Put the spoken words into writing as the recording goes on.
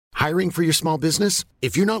Hiring for your small business?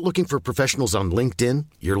 If you're not looking for professionals on LinkedIn,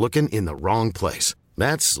 you're looking in the wrong place.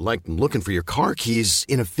 That's like looking for your car keys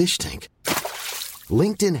in a fish tank.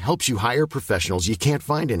 LinkedIn helps you hire professionals you can't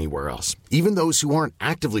find anywhere else, even those who aren't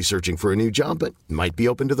actively searching for a new job but might be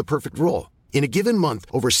open to the perfect role. In a given month,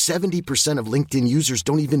 over 70% of LinkedIn users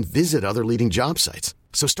don't even visit other leading job sites.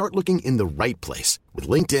 So start looking in the right place. With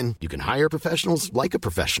LinkedIn, you can hire professionals like a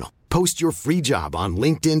professional. Post your free job on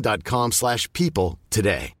linkedin.com/people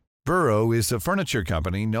today. Burrow is a furniture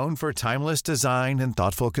company known for timeless design and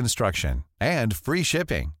thoughtful construction and free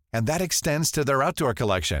shipping, and that extends to their outdoor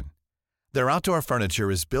collection. Their outdoor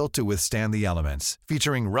furniture is built to withstand the elements,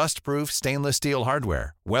 featuring rust-proof stainless steel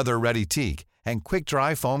hardware, weather-ready teak, and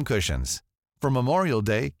quick-dry foam cushions. For Memorial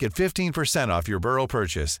Day, get 15% off your Burrow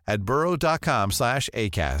purchase at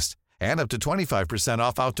burrow.com/ACAST and up to 25%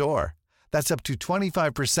 off outdoor. That's up to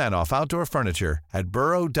 25% off outdoor furniture at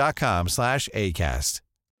burrow.com/ACAST.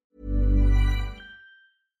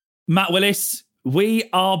 Matt Willis, we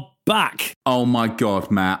are back. Oh my God,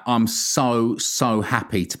 Matt. I'm so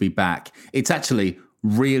happy to be back. It's actually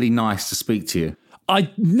really nice to speak to you.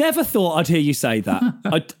 I never thought I'd hear you say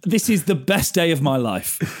that. This is the best day of my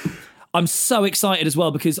life. I'm so excited as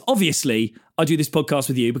well because obviously I do this podcast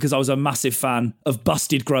with you because I was a massive fan of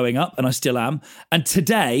Busted growing up, and I still am. And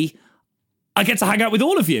today I get to hang out with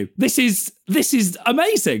all of you. This is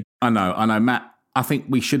amazing. I know, Matt. I think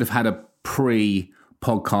we should have had a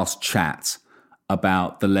pre-podcast chat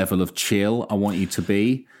about the level of chill I want you to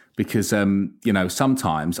be because,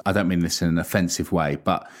 sometimes, I don't mean this in an offensive way,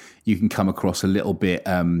 but you can come across a little bit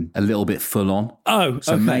full on. Oh,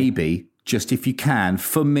 so okay. Maybe just if you can,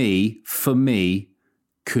 for me,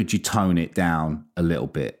 could you tone it down a little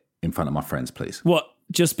bit in front of my friends, please? What?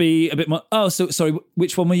 Just be a bit more... Oh, so sorry,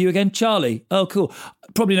 which one were you again? Charlie? Oh, cool.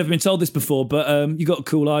 Probably never been told this before, but you got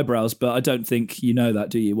cool eyebrows, but I don't think you know that,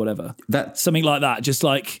 do you? Whatever. Something like that, just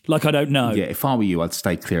like I don't know. Yeah, if I were you, I'd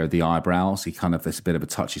stay clear of the eyebrows. It's a bit of a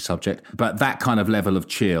touchy subject. But that kind of level of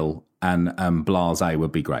chill and blasé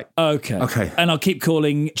would be great. Okay. And I'll keep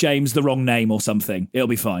calling James the wrong name or something. It'll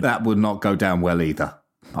be fine. That would not go down well either.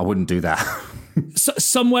 I wouldn't do that. So,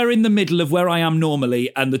 somewhere in the middle of where I am normally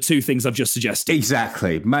and the two things I've just suggested.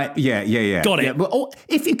 Exactly. Yeah. Got it. Yeah. Well,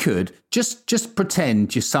 if you could, just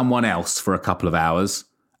pretend you're someone else for a couple of hours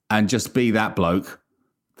and just be that bloke.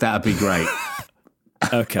 That'd be great.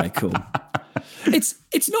 Okay, cool.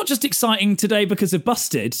 It's not just exciting today because of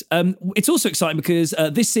Busted. It's also exciting because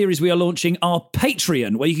this series we are launching our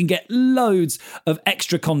Patreon, where you can get loads of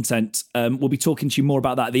extra content. We'll be talking to you more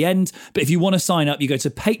about that at the end. But if you want to sign up, you go to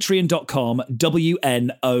patreon.com,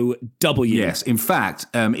 WNOW. Yes. In fact,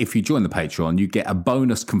 if you join the Patreon, you get a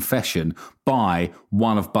bonus confession by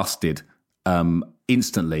one of Busted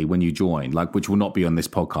instantly when you join, which will not be on this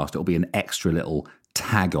podcast. It'll be an extra little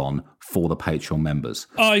tag on for the Patreon members.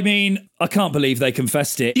 I mean, I can't believe they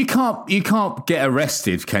confessed it. You can't get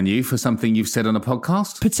arrested, can you, for something you've said on a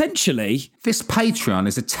podcast? Potentially. This Patreon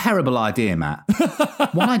is a terrible idea, Matt.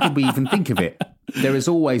 Why did we even think of it? There is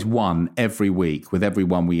always one every week with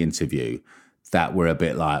everyone we interview that we're a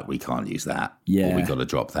bit like, we can't use that. Yeah. Or we got to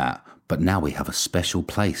drop that. But now we have a special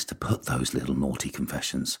place to put those little naughty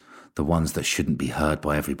confessions. The ones that shouldn't be heard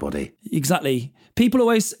by everybody. Exactly. People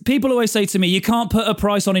always say to me, you can't put a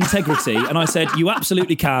price on integrity. And I said, you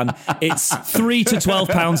absolutely can. It's £3 to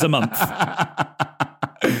 £12 a month.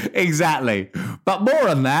 Exactly. But more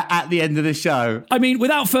on that at the end of the show. I mean,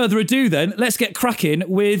 without further ado then, let's get cracking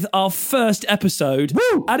with our first episode.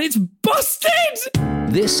 Woo! And it's Busted!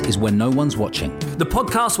 This is When No One's Watching. The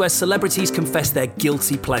podcast where celebrities confess their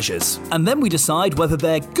guilty pleasures. And then we decide whether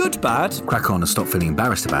they're good bad, Crack on and stop feeling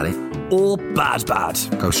embarrassed about it. or bad bad.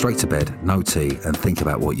 Go straight to bed, no tea, and think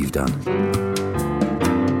about what you've done.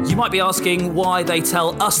 You might be asking why they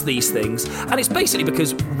tell us these things, and it's basically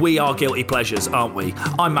because we are guilty pleasures, aren't we?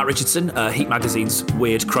 I'm Matt Richardson, Heat Magazine's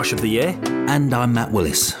Weird Crush of the Year. And I'm Matt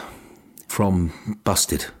Willis from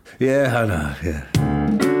Busted. Yeah, I know, yeah.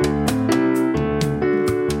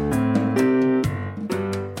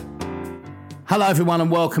 Hello, everyone, and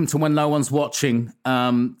welcome to When No One's Watching.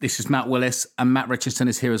 This is Matt Willis, and Matt Richardson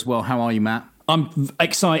is here as well. How are you, Matt? I'm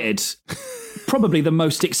excited. Probably the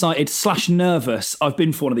most excited / nervous I've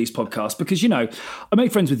been for one of these podcasts because, I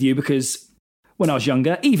made friends with you because when I was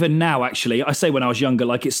younger, even now, actually, I say when I was younger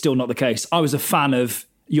like it's still not the case. I was a fan of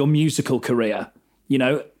your musical career,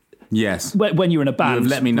 Yes. When you're in a band,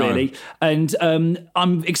 You've let me know. really. And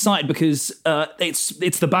I'm excited because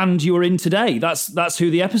it's the band you're in today. That's who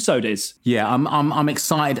the episode is. Yeah, I'm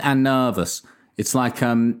excited and nervous. It's like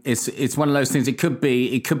it's one of those things. It could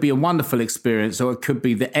be a wonderful experience, or it could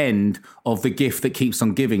be the end of the gift that keeps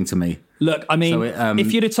on giving to me. Look, I mean,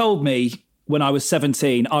 if you'd have told me when I was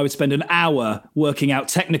 17, I would spend an hour working out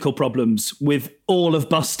technical problems with all of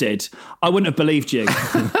Busted, I wouldn't have believed you.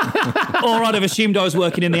 Or I'd have assumed I was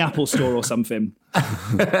working in the Apple store or something.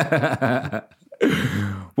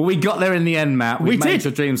 Well, we got there in the end, Matt. We made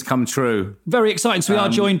your dreams come true. Very exciting. So we are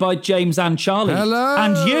joined by James and Charlie. Hello.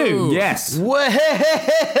 And you. Yes.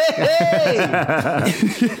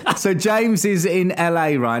 So James is in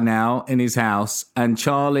LA right now in his house, and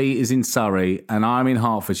Charlie is in Surrey, and I'm in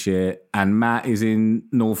Hertfordshire, and Matt is in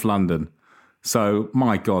North London. So,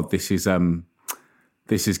 my God, this is going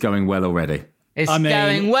well already. It's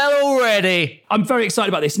going well already. I'm very excited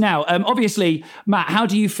about this now. Obviously, Matt, how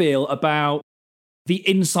do you feel about the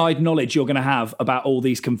inside knowledge you're going to have about all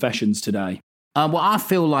these confessions today? Well, I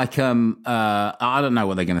feel like I don't know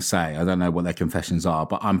what they're going to say. I don't know what their confessions are,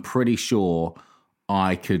 but I'm pretty sure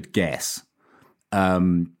I could guess.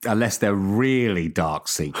 Unless they're really dark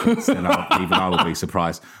secrets, then even I will be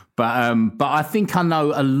surprised. But I think I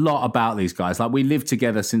know a lot about these guys. Like, we lived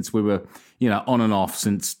together since we were, on and off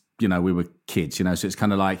since, we were kids, so it's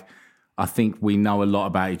kind of like, I think we know a lot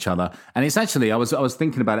about each other. And it's actually, I was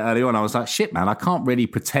thinking about it earlier on. I was like, shit, man, I can't really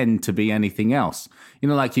pretend to be anything else.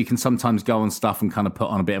 Like you can sometimes go on stuff and kind of put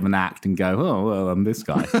on a bit of an act and go, oh, well, I'm this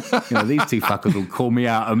guy. These two fuckers will call me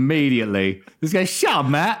out immediately. This guy, shut up,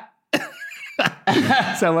 Matt.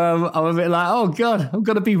 So I'm a bit like, oh, God, I'm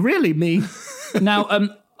going to be really me. Now,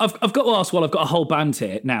 I've got to ask, I've got a whole band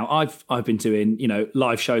here. Now, I've been doing,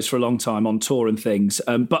 live shows for a long time on tour and things.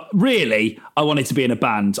 But really, I wanted to be in a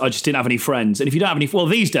band. I just didn't have any friends. And if you don't have any, well,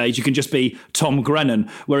 these days you can just be Tom Grennan.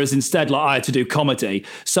 Whereas instead, I had to do comedy.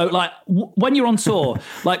 So, when you're on tour,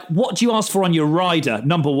 what do you ask for on your rider?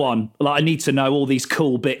 Number one, I need to know all these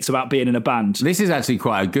cool bits about being in a band. This is actually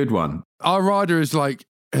quite a good one. Our rider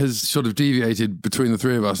has sort of deviated between the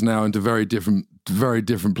three of us now into very different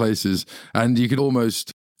places. And you could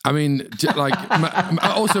almost...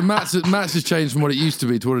 also Matt's has changed from what it used to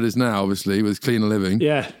be to what it is now, obviously, with cleaner living.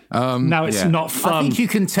 Yeah. Now it's not fun. I think you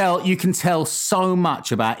can tell so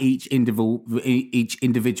much about each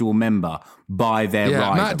individual member by their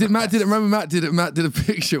rider. Matt did a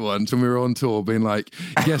picture once when we were on tour being like,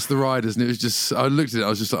 guess the riders, and it was just, I looked at it, I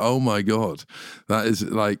was just like, oh my God. That is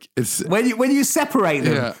it's when you separate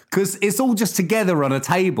them, because it's all just together on a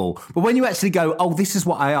table. But when you actually go, oh, this is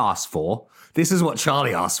what I asked for. This is what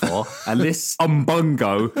Charlie asked for, and this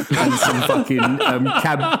umbongo and some fucking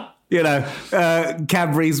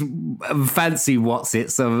Cadbury's fancy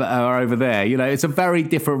whatsits are over there. It's a very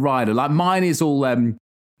different rider. Like mine is all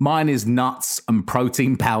mine is nuts and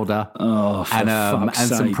protein powder, and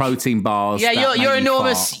some protein bars. Yeah,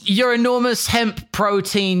 your enormous hemp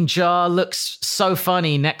protein jar looks so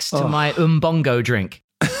funny next to my umbongo drink.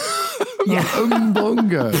 Yeah,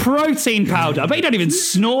 umbongo protein powder. I bet you don't even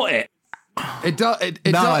snort it. It does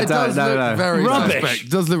look very rubbish. Suspect. It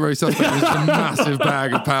does look very suspect. It's a massive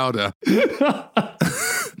bag of powder. Do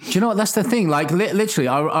you know what? That's the thing. Literally,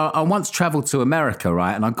 I once travelled to America,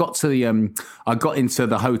 right? And I got to I got into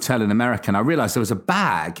the hotel in America, and I realised there was a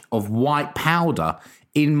bag of white powder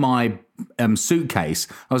in my suitcase.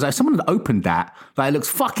 I was like, someone had opened that. It looks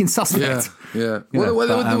fucking suspect. Yeah.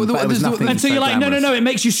 And so you're like, no, it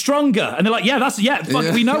makes you stronger. And they're like,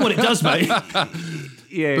 we know what it does, mate.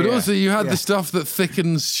 But also you had the stuff that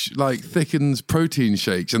thickens protein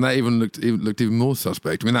shakes, and that even looked even more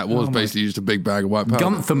suspect. I mean, that was basically just a big bag of white powder.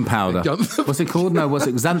 Guntham powder. What's it called? No, was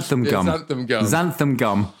it xanthan gum? Xanthan gum. Xanthan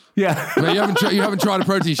gum. Yeah. No, you haven't tried a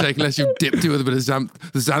protein shake unless you've dipped it with a bit of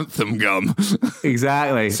xanthan gum.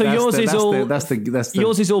 Exactly. So yours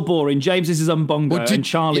is all boring. James's is umbongo, and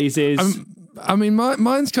Charlie's is.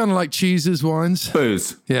 Mine's kind of like cheeses, wines,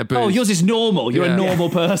 booze. Yeah, booze. Oh, yours is normal. You're a normal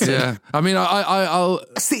person. Yeah. I mean, I'll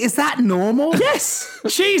see. Is that normal? Yes.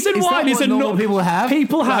 Cheese and wine is a normal. People have.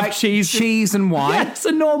 People have cheese and wine. Yeah, it's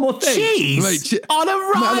a normal thing. Cheese on a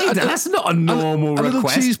rider. That's not a normal request. A little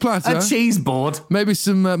cheese platter, a cheese board, maybe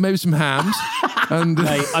some hams, and.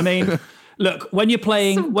 Mate, I mean. Look, when you're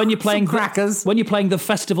playing crackers, when you're playing the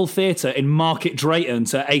Festival Theatre in Market Drayton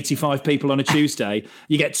to 85 people on a Tuesday,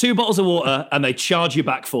 you get 2 bottles of water and they charge you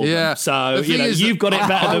back for them. So you've got it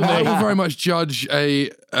better than me. I will very much judge a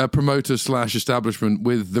promoter / establishment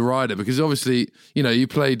with the rider, because obviously you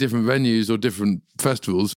play different venues or different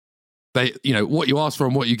festivals. They what you ask for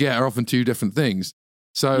and what you get are often 2 different things.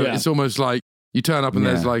 So it's almost like You turn up and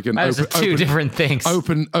there's like an Those are two different things.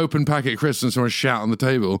 Open packet of crisps and someone shout on the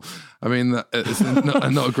table. I mean, it's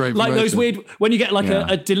not a great like promotion. those weird when you get like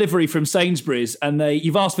a delivery from Sainsbury's and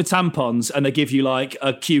you've asked for tampons and they give you like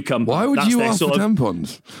a cucumber. Why would you ask for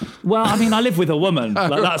tampons? Well, I mean, I live with a woman.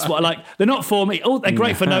 Like, that's what I like. They're not for me. Oh, they're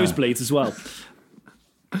great for nosebleeds as well.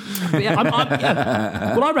 But yeah,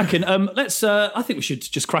 Well, I reckon. Let's. I think we should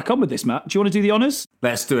just crack on with this, Matt. Do you want to do the honours?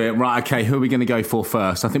 Let's do it. Right. Okay. Who are we going to go for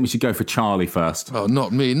first? I think we should go for Charlie first. Oh,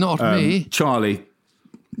 not me. Not me. Charlie,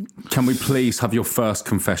 can we please have your first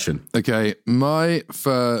confession? Okay. My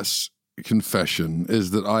first confession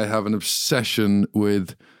is that I have an obsession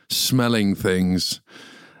with smelling things,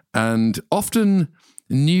 and often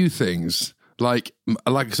new things. Like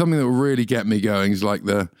something that will really get me going is like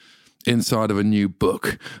the inside of a new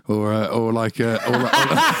book, or like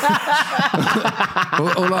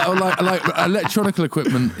electronical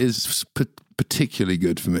equipment is particularly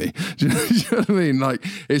good for me. Do you know what I mean? Like,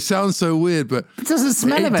 it sounds so weird, but it doesn't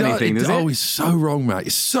smell of anything, does it? Oh, it's so wrong, Matt.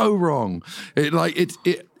 It's so wrong. Like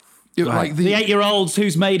the 8-year-olds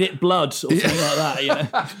who's made it blood or something like that. You know?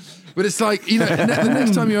 But it's like, the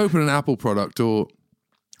next time you open an Apple product or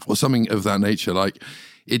something of that nature, like,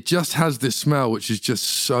 it just has this smell which is just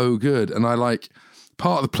so good, and I like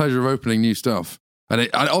part of the pleasure of opening new stuff. And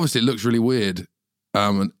obviously it looks really weird,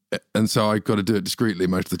 and so I got to do it discreetly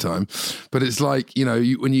most of the time. But it's like,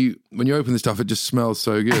 when you open the stuff, it just smells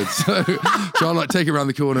so good. So I like take it around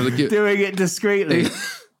the corner, doing it discreetly.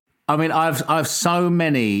 I mean, I've so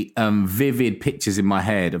many vivid pictures in my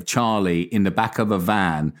head of Charlie in the back of a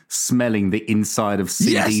van smelling the inside of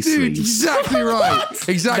CD sleeves. Yes, dude, exactly right.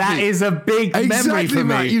 Exactly. That is a big memory for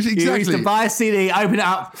me. You used to buy a CD, open it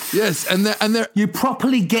up. Yes, and you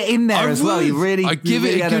properly get in there as well. You really, I give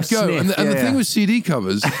it a good go. And the thing with CD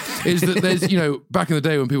covers is that there's, back in the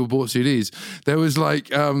day when people bought CDs, there was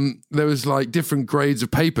like different grades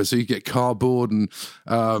of paper, so you get cardboard and.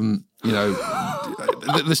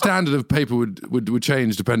 The standard of paper would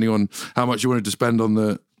change depending on how much you wanted to spend on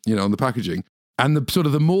the packaging, and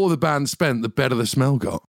the more the band spent, the better the smell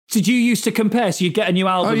got. Did you used to compare? So you get a new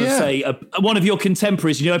album and say one of your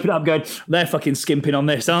contemporaries, and you open it up going, they're fucking skimping on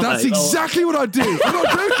this, aren't they? That's exactly what I do. I'm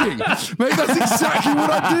not joking, mate. That's exactly what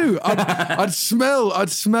I do. I'd smell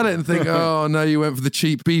it and think, oh no, you went for the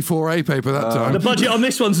cheap B4A paper that time. The budget on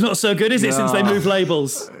this one's not so good, is it? Since they moved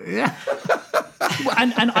labels. Yeah.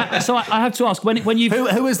 So I have to ask, when you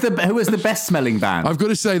who was the best smelling band? I've got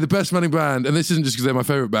to say the best smelling band, and this isn't just because they're my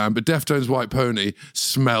favourite band, but Deftones' White Pony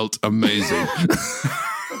smelt amazing.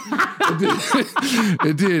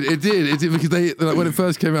 It did because they when it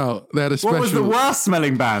first came out, they had a special. What was the worst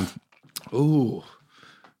smelling band? Ooh.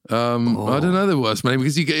 I don't know the worst, man,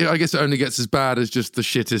 because I guess it only gets as bad as just the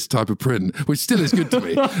shittest type of print, which still is good to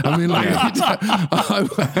me. I mean, like,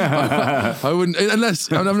 I wouldn't,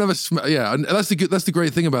 unless I've never smelled. Yeah, and that's the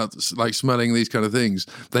great thing about like smelling these kind of things.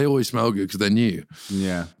 They always smell good because they're new.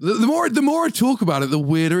 Yeah. The more I talk about it, the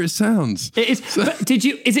weirder it sounds. It is. But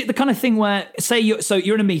is it the kind of thing where, say you're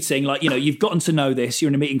in a meeting, like you've gotten to know this, you're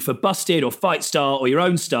in a meeting for Busted or Fight Star or your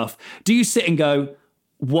own stuff. Do you sit and go,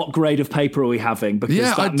 what grade of paper are we having? Because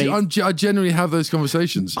I generally have those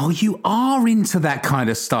conversations. Oh, you are into that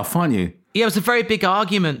kind of stuff, aren't you? Yeah, it was a very big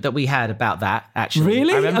argument that we had about that, actually.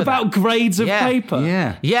 Really? About grades of paper?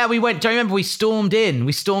 Yeah. Yeah, we went, don't you remember we stormed in?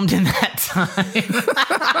 We stormed in that time.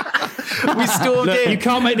 We stormed in. You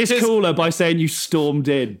can't make this cooler by saying you stormed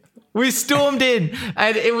in. We stormed in,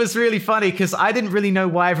 and it was really funny because I didn't really know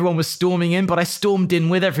why everyone was storming in, but I stormed in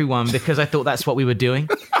with everyone because I thought that's what we were doing.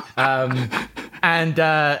 And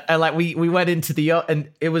we went into and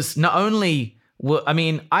it was not only,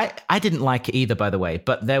 I didn't like it either, by the way,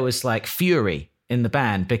 but there was like fury in the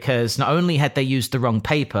band because not only had they used the wrong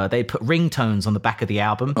paper, they put ringtones on the back of the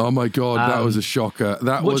album. Oh my God, that was a shocker.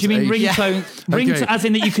 What do you mean ringtone? Ringtone, as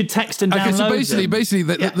in that you could text and download so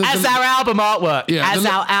basically as our album artwork. Yeah,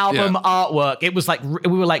 artwork. It was like, we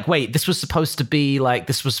were like, wait, this was supposed to be like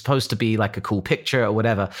a cool picture or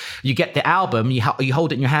whatever. You get the album, you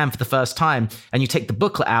hold it in your hand for the first time, and you take the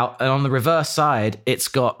booklet out, and on the reverse side, it's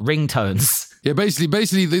got ringtones. Yeah, basically,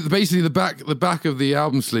 the back of the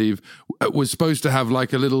album sleeve was supposed to have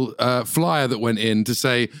like a little flyer that went in to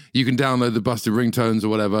say you can download the Busted ringtones or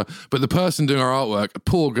whatever. But the person doing our artwork, a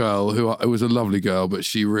poor girl who was a lovely girl, but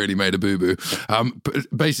she really made a boo-boo,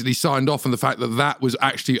 basically signed off on the fact that was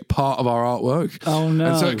actually part of our artwork. Oh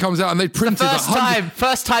no! And so it comes out, and they printed the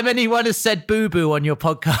first time anyone has said boo-boo on your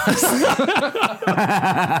podcast.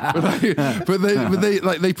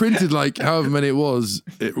 but they printed like however many it was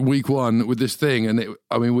week one with this this thing, and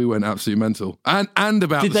we went absolutely mental. And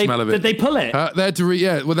about the smell of it. Did they pull it? They had to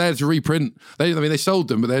they had to reprint. They sold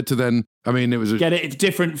them, but they had to then. It was get it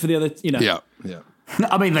different for the other. Yeah.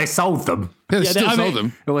 I mean, they sold them. Yeah, they still sold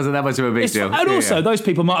them. It wasn't that much of a big deal. And also, those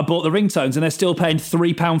people might have bought the ringtones and they're still paying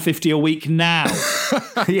 £3.50 a week now.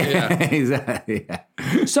 Yeah, exactly. Yeah.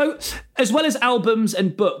 So, as well as albums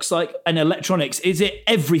and books and electronics, is it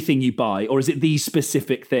everything you buy or is it these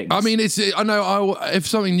specific things? I mean, I know if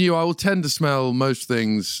something new, I will tend to smell most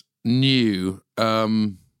things new. I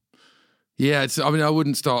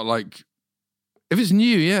wouldn't start if it's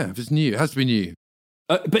new, if it's new, it has to be new.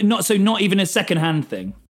 But not even a second-hand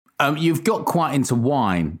thing. You've got quite into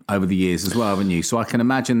wine over the years as well, haven't you? So I can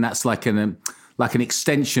imagine that's like an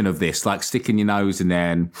extension of this, like sticking your nose in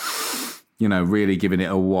there and, really giving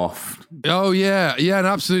it a waft. Oh, yeah. Yeah, and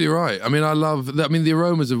absolutely right. I mean, I love that. I mean, the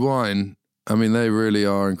aromas of wine, they really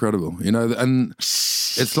are incredible, and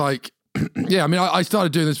it's like, yeah, I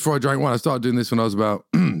started doing this before I drank wine. I started doing this when I was about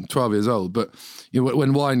 12 years old, but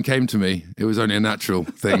when wine came to me, it was only a natural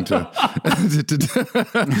thing to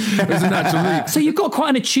it was a natural leap. So you've got quite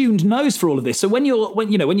an attuned nose for all of this. So when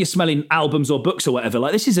you're smelling albums or books or whatever,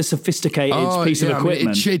 this is a sophisticated piece of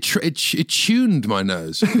equipment. It tuned my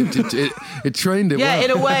nose. It trained it. Yeah, well.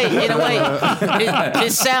 in a way,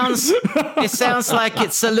 it sounds like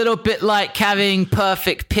it's a little bit like having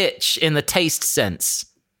perfect pitch in the taste sense.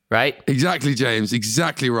 Right? Exactly, James.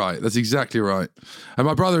 Exactly right. That's exactly right. And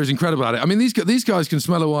my brother is incredible at it. I mean, these guys can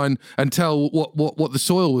smell a wine and tell what the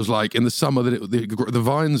soil was like in the summer that the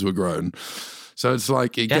vines were grown. So it's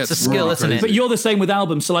like that's gets a skill, really isn't crazy. it? But you're the same with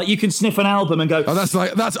albums. So you can sniff an album and go, oh, that's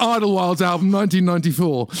Idlewild's album,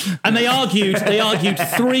 1994. And they argued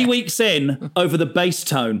 3 weeks in over the bass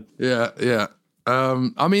tone. Yeah.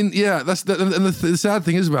 That's the sad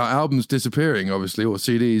thing is about albums disappearing, obviously, or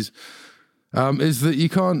CDs. Is that you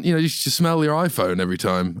can't, you just smell your iPhone every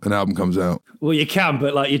time an album comes out. Well, you can,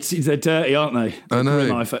 but they're dirty, aren't they? I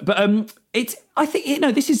know. But I think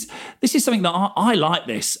this is something that I like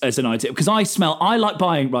this as an idea because I like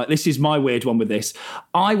buying. Right, this is my weird one with this.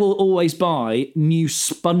 I will always buy new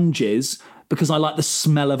sponges because I like the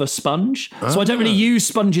smell of a sponge. So I don't really use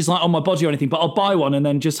sponges on my body or anything, but I'll buy one and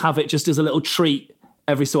then just have it just as a little treat.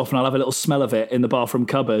 Every so often, I'll have a little smell of it in the bathroom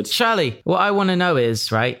cupboard. Charlie, what I want to know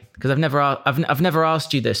is, right, because I've never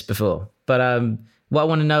asked you this before, but what I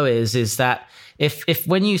want to know is that if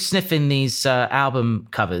when you sniff in these album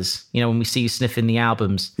covers, when we see you sniffing the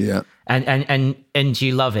albums, yeah, and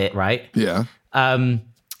you love it, right? Yeah.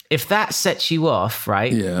 If that sets you off,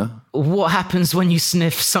 right? Yeah. What happens when you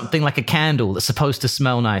sniff something like a candle that's supposed to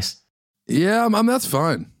smell nice? Yeah, that's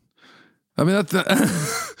fine. I mean, Are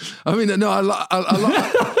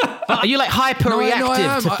you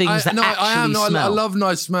hyper-reactive to things that actually smell? I love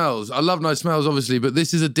nice smells. I love nice smells, obviously, but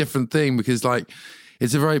this is a different thing because,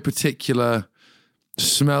 it's a very particular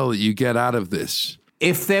smell that you get out of this.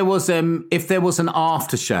 If there was an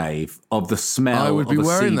aftershave of the smell, I would be of a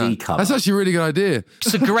wearing CD that. cover, That's actually a really good idea.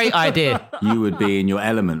 It's a great idea. You would be in your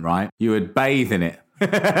element, right? You would bathe in it.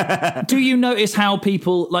 Do you notice how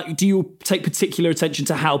people do you take particular attention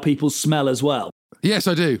to how people smell as well? Yes,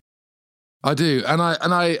 I do.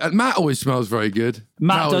 And Matt always smells very good.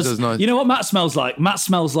 Matt does nice. You know what Matt smells like? Matt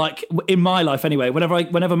smells like, in my life anyway,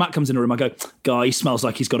 whenever Matt comes in a room, I go, guy, he smells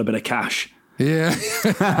like he's got a bit of cash. Yeah.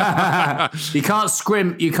 You can't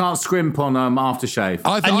scrimp on aftershave.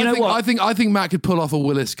 I think Matt could pull off a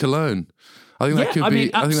Willis cologne. I think that could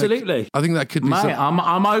be. Absolutely. I think that could be. Mate,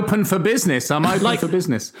 I'm open for business. I'm open for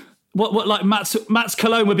business. What Matt's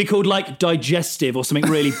cologne would be called digestive or something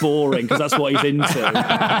really boring because that's what he's into.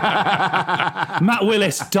 Matt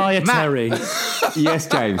Willis, dietary. Yes,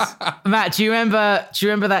 James. Matt, do you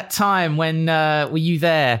remember that time when were you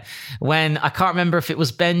there when I can't remember if it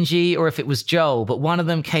was Benji or if it was Joel, but one of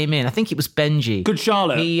them came in. I think it was Benji. Good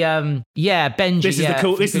Charlotte. Benji. This is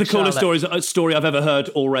the coolest story I've ever heard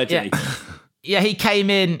already. Yeah. Yeah, he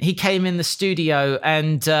came in the studio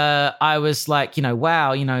and I was like,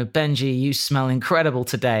 wow, Benji, you smell incredible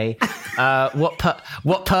today.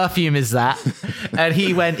 What perfume is that? And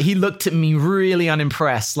he looked at me really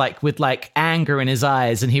unimpressed, with anger in his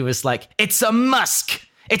eyes. And he was like, it's a musk.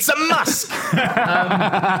 It's a musk. And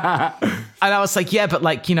I was like, yeah, but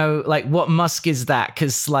what musk is that?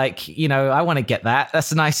 Because I want to get that.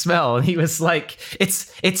 That's a nice smell. And he was like,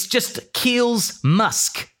 it's just Kiehl's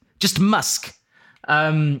musk. Just musk.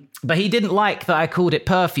 But he didn't like that I called it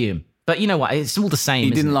perfume. But you know what? It's all the same.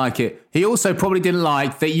 He didn't like it. He also probably didn't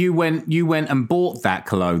like that you went and bought that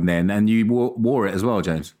cologne then, and you wore it as well,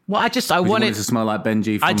 James. Well, I wanted to smell like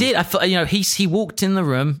Benji. I did. I thought, he walked in the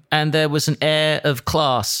room and there was an air of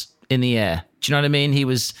class in the air. Do you know what I mean? He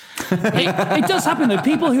was. It does happen though.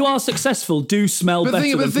 People who are successful do smell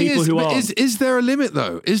better than people who aren't. Is there a limit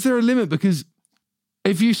though? Is there a limit? Because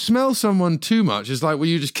if you smell someone too much, it's like, well,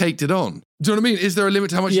 you just caked it on. Do you know what I mean? Is there a limit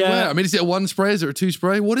to how much you wear? I mean, is it a 1 spray? Is it a 2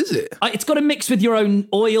 spray? What is it? It's got to mix with your own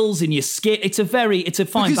oils in your skin. It's a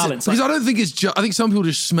fine balance. Because I don't think it's just, I think some people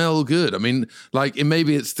just smell good. I mean, like,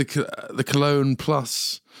 maybe it's the cologne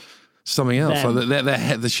plus something else, like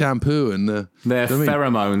the shampoo and their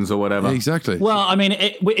pheromones or whatever. Exactly. Well, I mean,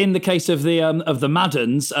 in the case of the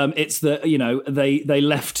Maddens, it's that they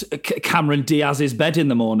left Cameron Diaz's bed in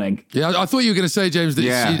the morning. Yeah, I thought you were going to say, James,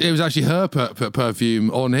 that it was actually her perfume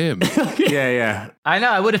on him. Yeah. I know.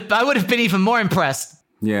 I would have been even more impressed.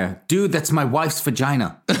 Yeah, dude, that's my wife's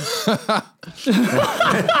vagina. Been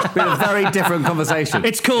a very different conversation.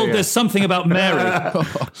 It's called There's Something About Mary.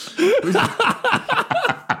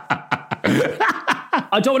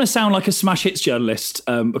 I don't want to sound like a smash hits journalist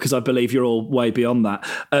because I believe you're all way beyond that.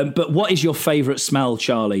 But what is your favourite smell,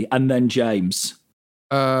 Charlie? And then James.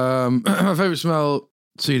 My favourite smell,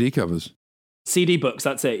 CD covers. CD books,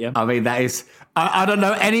 that's it, yeah? I mean, that is... I don't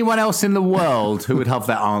know anyone else in the world who would have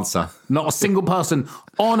that answer. Not a single person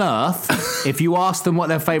on Earth, if you asked them what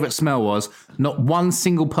their favourite smell was, not one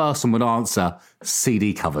single person would answer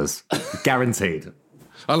CD covers. Guaranteed.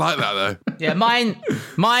 I like that, though. Yeah, mine's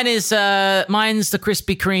the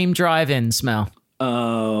Krispy Kreme drive-in smell.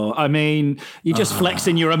 Oh, I mean, you're just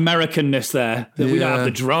flexing your Americanness there. That we don't have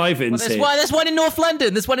the drive-ins here. There's one in North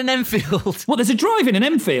London. There's one in Enfield. What, there's a drive-in in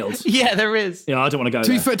Enfield? Yeah, there is. Yeah, I don't want to go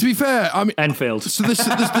there. To be fair, I mean... Enfield. So the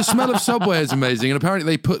smell of Subway is amazing, and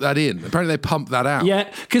apparently they put that in. Apparently they pump that out.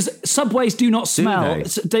 Yeah, because Subways do not smell.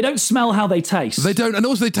 They don't smell how they taste. They don't, and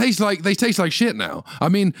also they taste like shit now. I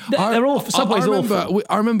mean... They're awful. Subway's awful.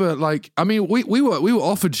 I remember, like... I mean, we were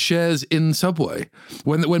offered shares in Subway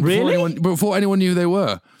before anyone knew they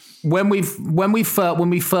were. When we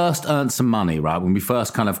first earned some money, right? When we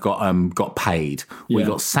first kind of got paid, we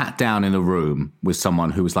got sat down in a room with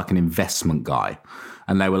someone who was like an investment guy,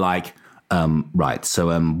 and they were like, "Right,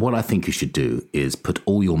 so what I think you should do is put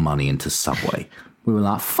all your money into Subway." We were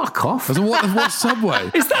like, "Fuck off!" I was like, what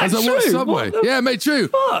Subway? Is that true? What Subway? Yeah, mate, true.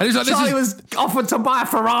 And he's like, Charlie was offered to buy a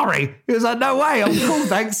Ferrari. He was like, "No way, I'm cool,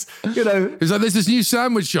 thanks." You know, he's like, "There's this new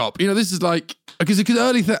sandwich shop. You know, this is like." Because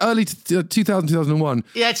early 2001.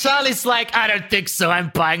 Yeah, Charlie's like, I don't think so. I'm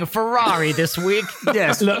buying a Ferrari this week.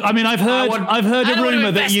 Yes. Look, I mean, I've heard a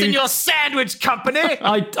rumor that you in your sandwich company.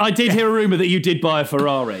 I did hear a rumor that you did buy a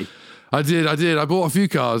Ferrari. I did. I bought a few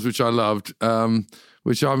cars which I loved.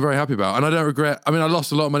 Which I'm very happy about, and I don't regret. I mean, I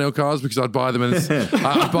lost a lot of money on cars because I'd buy them and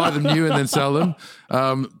I'd buy them new and then sell them.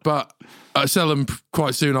 But I sell them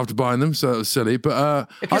quite soon after buying them, so it was silly. But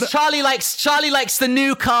because Charlie likes the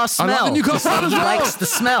new car smell. I like the new car smell as well. He likes the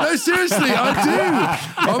smell. No, seriously, I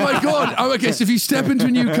do. Oh my god. Oh, okay. So if you step into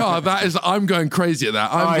a new car, I'm going crazy at that.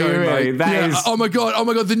 Oh my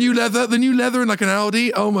god. The new leather in like an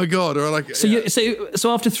Audi. Oh my god. Or like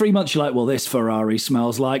so after 3 months, you're like, well, this Ferrari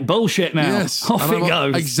smells like bullshit now. Yes, off it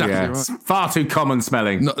goes. Exactly right. It's far too common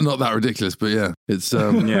smelling. Not that ridiculous, but yeah, it's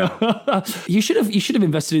You should have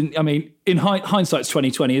invested in. I mean, in hindsight's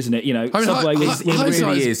 2020, isn't it? You know, Subway it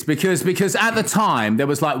really is because at the time there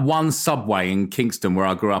was like one Subway in Kingston where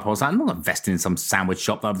I grew up. I was like, I'm not investing in some sandwich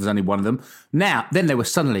shop that there's only one of them. Then there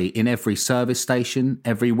was suddenly in every service station,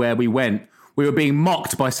 everywhere we went, we were being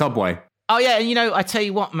mocked by Subway. Oh yeah, and I tell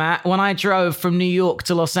you what, Matt, when I drove from New York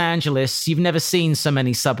to Los Angeles, you've never seen so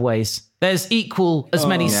many Subways. There's as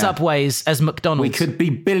many Subways as McDonald's. We could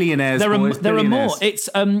be billionaires. There are more. It's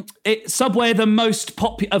Subway are the most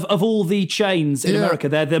popular of all the chains in America.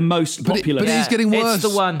 They're the most popular. But it's getting worse. It's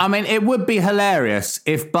the one. I mean, it would be hilarious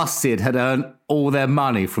if Busted had earned all their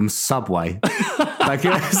money from Subway. Subway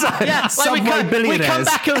billionaires. We come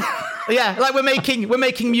back and like we're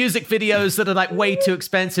making music videos that are like way too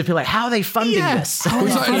expensive. You're like, how are they funding this? It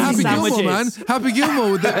was like Happy Gilmore, man. Happy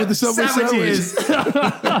Gilmore with the Subway sandwich.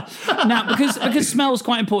 Now, because smell's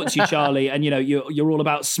quite important to you, Charlie, and you're all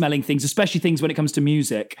about smelling things, especially things when it comes to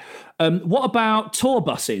music. What about tour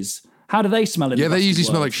buses? How do they smell? They usually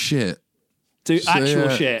smell like shit. Actual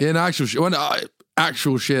shit. Yeah, actual shit. Well,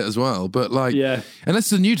 actual shit as well, but unless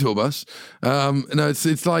it's a new tour bus,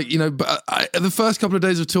 it's like But the first couple of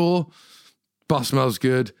days of tour, bus smells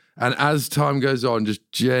good, and as time goes on, just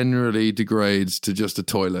generally degrades to just a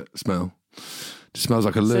toilet smell. It smells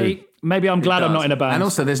like a loo. See, maybe I'm glad I'm not in a band. And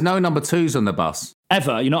also, there's no number twos on the bus.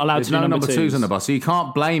 Ever, you're not allowed to do number twos on the bus, so you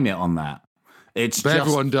can't blame it on that. It's but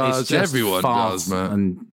everyone does. Everyone does, man.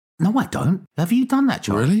 And No, I don't. Have you done that,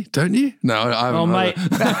 Charlie? Really? Don't you? No, I haven't. Oh, mate.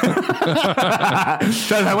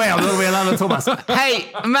 No, wait, I'm not going to be allowed to talk about.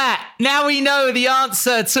 Hey, Matt, now we know the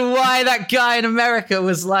answer to why that guy in America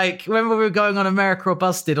was like, when we were going on America or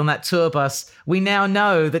Busted on that tour bus, we now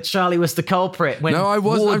know that Charlie was the culprit. When No, I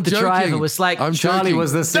wasn't. Ward, I'm the joking. driver, was like, I'm Charlie joking.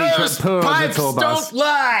 was the secret those poo on the pipes tour bus. don't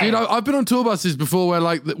lie. Dude, I've been on tour buses before where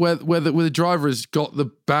the driver has got the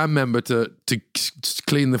band member to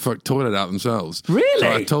clean the toilet out themselves. Really?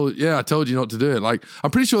 So I told you not to do it. Like,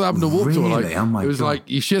 I'm pretty sure that happened to Warped Tour. Really? Like, Oh my it was God. like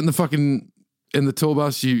you shit in the tour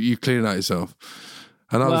bus, you clean it out yourself.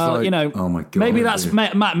 And I was Well, like, oh my God. maybe that's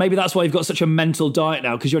Matt. Maybe that's why you've got such a mental diet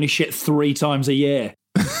now, because you only shit 3 times a year.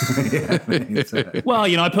 Well,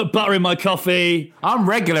 I put butter in my coffee. I'm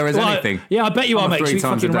regular as anything. Yeah, I bet you I'm are, a mate. 3 You eat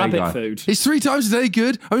times a fucking day rabbit guy. food. it's 3 times a day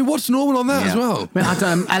good. I mean, what's normal on that as well? I mean, I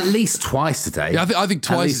don't, at least twice a day. Yeah, I think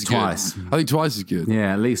twice least is good. twice. I think twice is good.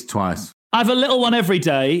 Yeah, at least twice. I have a little one every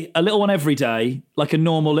day, like a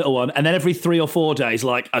normal little one, and then every 3 or 4 days,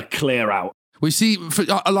 like a clear out. We see,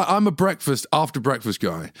 I'm a after breakfast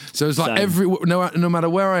guy. So it's like Same. no matter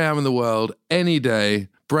where I am in the world, any day,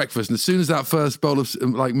 breakfast. And as soon as that first bowl of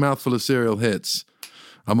mouthful of cereal hits,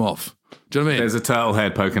 I'm off. Do you know what I mean? There's a turtle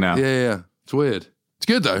head poking out. Yeah. It's weird. It's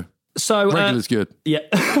good though. So Regular's good. Yeah.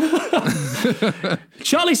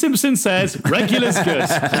 Charlie Simpson says regular's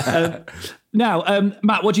good. Now,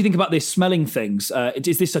 Matt, what do you think about this smelling things?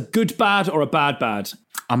 Is this a good bad or a bad bad?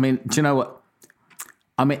 I mean, do you know what?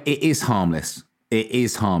 I mean, it is harmless. It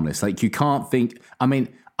is harmless. Like, you can't think... I mean,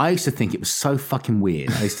 I used to think it was so fucking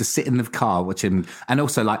weird. I used to sit in the car watching... And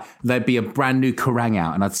also, like, there'd be a brand new Kerrang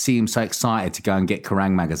out, and I'd see him so excited to go and get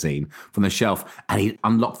Kerrang magazine from the shelf, and he'd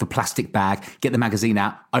unlock the plastic bag, get the magazine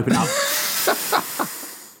out, open it up...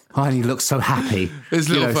 Oh, and he looked so happy. His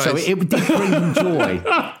little So face. it did bring him joy,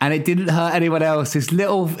 and it didn't hurt anyone else. His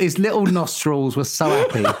little nostrils were so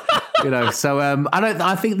happy. So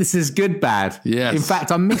I think this is good bad. Yes. In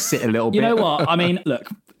fact, I miss it a little bit. You know what? I mean, look,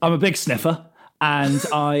 I'm a big sniffer. And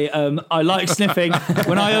I like sniffing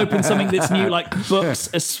when I open something that's new, like books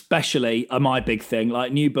especially are my big thing,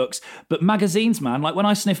 like new books. But magazines, man, like when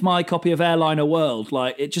I sniff my copy of Airliner World,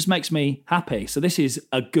 like it just makes me happy. So this is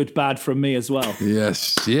a good bad from me as well.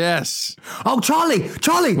 Yes. Oh, Charlie,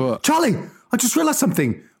 What? Charlie! I just realised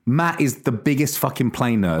something. Matt is the biggest fucking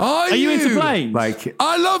plane nerd. Are you into planes? Like,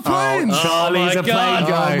 I love planes. Charlie's my a plane God.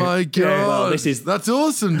 guy. Oh my god! Well, that's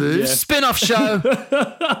awesome, dude. Spin-off show.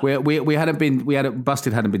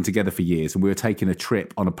 Busted hadn't been together for years, and we were taking a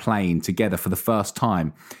trip on a plane together for the first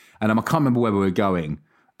time. And I can't remember where we were going.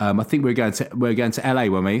 I think we were going to LA,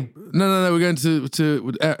 weren't we? No. We're going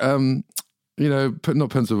to not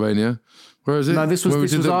Pennsylvania. Where is it? No, this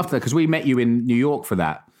was after, because we met you in New York for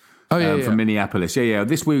that. Oh yeah, From Minneapolis. Yeah.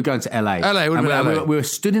 We were going to LA. LA, would have been LA. We were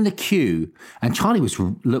stood in a queue, and Charlie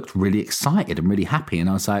looked really excited and really happy, and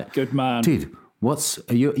I was like, Good man. dude, are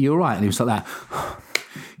you all right? And he was like that.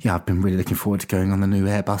 Yeah, I've been really looking forward to going on the new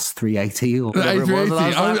Airbus 380 or whatever it was. And I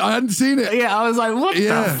was like, I hadn't seen it. yeah, I was like, what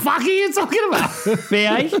Yeah. the fuck are you talking about?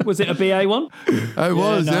 BA? Was it a BA one? Oh, it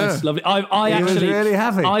was, yeah. Lovely. I He was actually really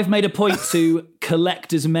happy. I've made a point to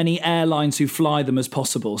collect as many airlines who fly them as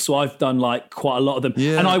possible. So I've done like quite a lot of them.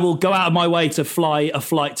 Yeah. And I will go out of my way to fly a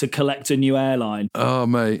flight to collect a new airline. Oh,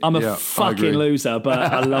 mate. I'm Yeah, a I fucking agree. loser, but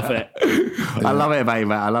I love it. I love it,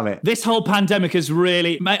 mate. I love it. This whole pandemic is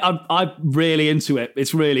really, mate, I'm really into it.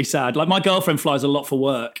 It's really sad. Like my girlfriend flies a lot for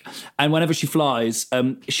work, and whenever she flies,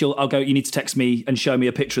 I'll go, you need to text me and show me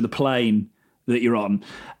a picture of the plane that you're on.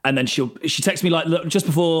 And then she texts me like look, just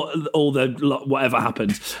before all the whatever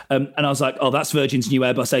happened. And I was like, oh, that's Virgin's new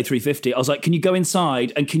Airbus A350. I was like, can you go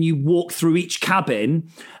inside and can you walk through each cabin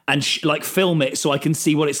and like film it so I can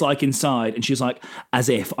see what it's like inside? And she was like, as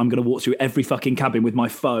if I'm going to walk through every fucking cabin with my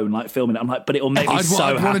phone, like filming it. I'm like, but it'll make me I'd so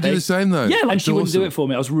happy. want to do the same though. Yeah, and That's she wouldn't do awesome. it for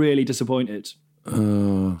me. I was really disappointed.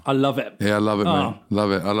 I love it. Yeah, I love it, Oh. mate.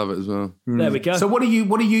 Love it. I love it as well. There we go. So what do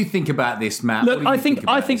you think about this, Matt? Look, What do you I think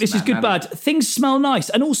about this is good Matt? bad. Things smell nice,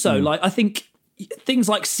 and also like I think things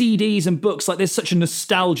like CDs and books, like there's such a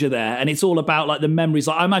nostalgia there, and it's all about like the memories.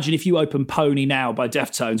 Like I imagine if you open Pony now by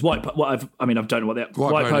Deftones, I don't know what the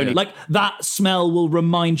White Pony. yeah. Like that smell will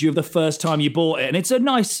remind you of the first time you bought it, and it's a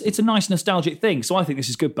nice nostalgic thing. So I think this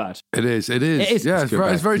is good bad. It is. It is. Yeah, It's good,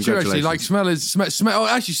 mate. it's very true. Actually, like smell is smell. Oh,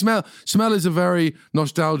 actually, smell is a very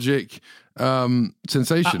nostalgic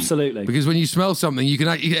sensation. Absolutely. Because when you smell something, it can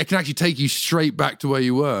actually take you straight back to where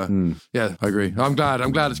you were. Yeah, I agree. I'm glad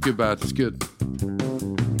it's good bad. It's good.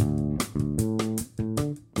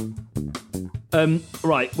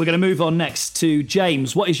 Right, we're going to move on next to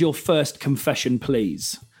James. What is your first confession,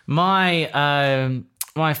 please? My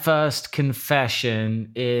my first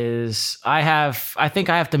confession is I think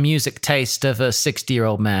I have the music taste of a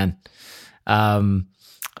 60-year-old man. I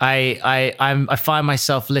find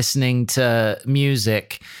myself listening to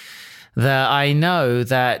music that I know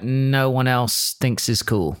that no one else thinks is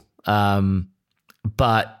cool.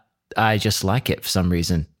 But I just like it for some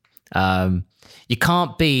reason. You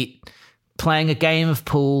can't beat playing a game of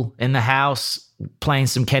pool in the house, playing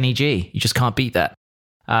some Kenny G. You just can't beat that.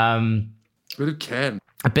 Bit of Ken.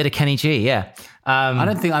 A bit of Kenny G, yeah. I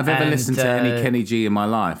don't think I've ever listened to any Kenny G in my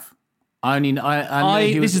life. I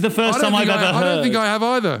This is the first time I've ever heard. I don't think I have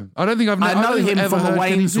either. I don't think I've. I know him from a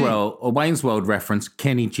Wayne's World reference,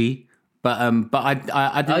 Kenny G. But I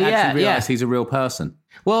didn't actually realize he's a real person.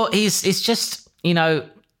 Well, it's just, you know,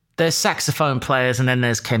 there's saxophone players and then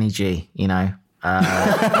there's Kenny G, you know.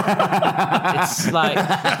 It's like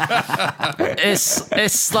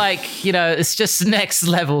it's like, you know, it's just next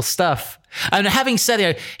level stuff. And having said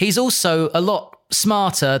it, he's also a lot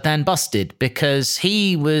smarter than Busted because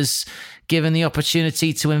he was given the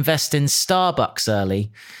opportunity to invest in Starbucks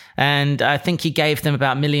early, and I think he gave them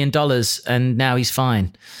about $1 million, and now he's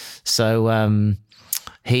fine. So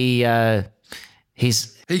he invested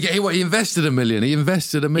 $1 million. He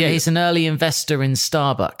invested $1 million. Yeah, he's an early investor in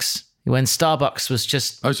Starbucks. When Starbucks was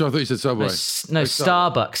just... Oh, so I thought you said Subway. No,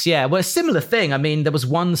 Starbucks, yeah. Well, a similar thing. I mean, there was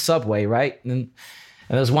one Subway, right? And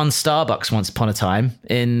there was one Starbucks once upon a time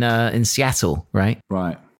in Seattle, right?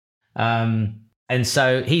 Right. And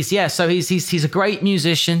so he's a great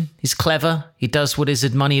musician. He's clever. He does what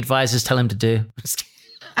his money advisors tell him to do.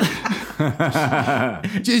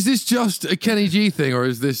 Is this just a Kenny G thing, or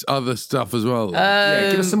is this other stuff as well?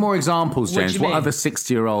 Give us some more examples, James. What other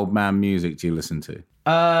 60-year-old man music do you listen to?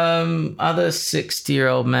 Other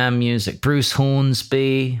 60-year-old man music. Bruce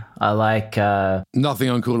Hornsby. I like. Nothing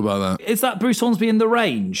uncool about that. Is that Bruce Hornsby in The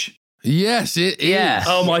Range? Yes, it is. Yeah.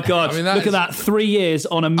 Oh my God. I mean, look at that. 3 years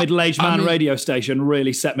on a middle-aged man radio station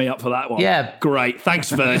really set me up for that one. Yeah. Great. Thanks,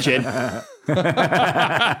 Virgin.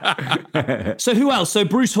 So who else? So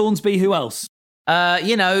Bruce Hornsby, who else?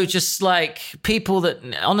 You know, just like people that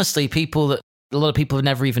a lot of people have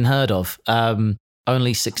never even heard of.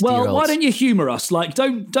 Only 60-year-olds. Well, why don't you humour us? Like,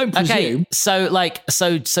 don't presume. Okay,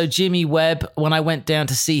 so Jimmy Webb, when I went down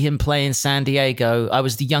to see him play in San Diego, I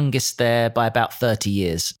was the youngest there by about 30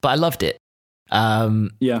 years, but I loved it.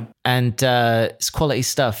 Yeah. And it's quality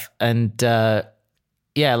stuff. And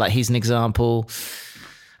yeah, like he's an example.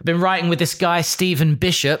 I've been writing with this guy, Stephen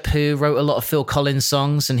Bishop, who wrote a lot of Phil Collins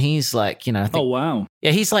songs, and he's like, you know, oh wow,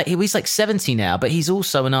 yeah, he's like 70 now, but he's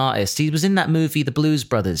also an artist. He was in that movie, The Blues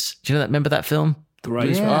Brothers. Do you know that? Remember that film?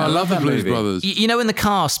 Great. Yeah, I love the Blues Brothers. You know, when the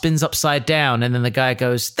car spins upside down, and then the guy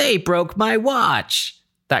goes, "They broke my watch."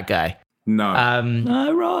 That guy. No.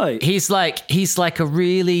 Oh, right. He's like a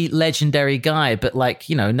really legendary guy, but like,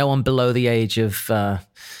 you know, no one below the age of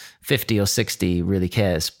 50 or 60 really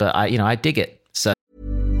cares. But I dig it. So.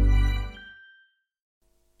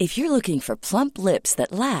 If you're looking for plump lips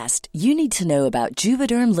that last, you need to know about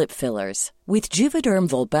Juvederm lip fillers. With Juvederm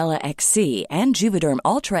Volbella XC and Juvederm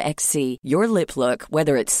Ultra XC, your lip look,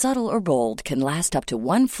 whether it's subtle or bold, can last up to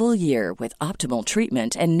 1 full year with optimal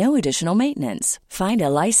treatment and no additional maintenance. Find a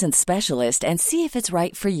licensed specialist and see if it's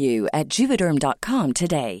right for you at Juvederm.com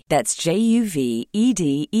today. That's JUVEDERM.com.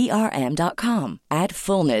 Add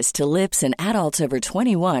fullness to lips in adults over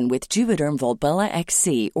 21 with Juvederm Volbella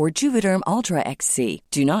XC or Juvederm Ultra XC.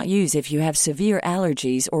 Do not use if you have severe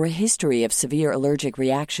allergies or a history of severe allergic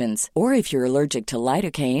reactions, or if you're allergic to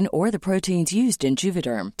lidocaine or the proteins used in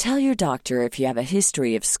Juvederm. Tell your doctor if you have a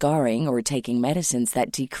history of scarring or taking medicines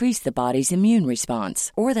that decrease the body's immune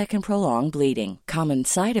response or that can prolong bleeding. Common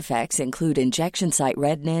side effects include injection site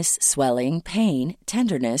redness, swelling, pain,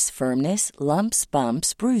 tenderness, firmness, lumps,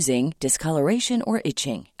 bumps, bruising, discoloration, or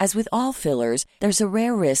itching. As with all fillers, there's a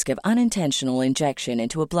rare risk of unintentional injection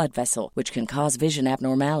into a blood vessel, which can cause vision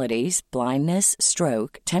abnormalities, blindness,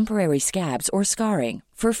 stroke, temporary scabs, or scarring.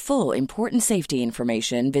 For full, important safety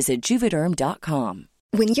information, visit Juvederm.com.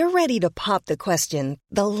 When you're ready to pop the question,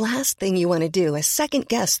 the last thing you want to do is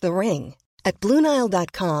second-guess the ring. At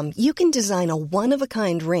BlueNile.com, you can design a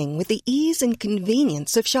one-of-a-kind ring with the ease and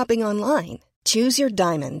convenience of shopping online. Choose your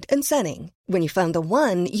diamond and setting. When you find the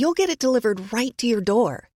one, you'll get it delivered right to your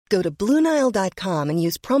door. Go to BlueNile.com and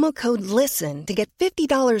use promo code LISTEN to get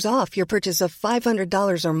 $50 off your purchase of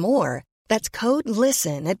 $500 or more. That's code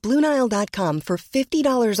LISTEN at BlueNile.com for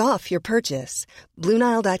 $50 off your purchase.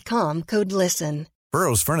 BlueNile.com, code LISTEN.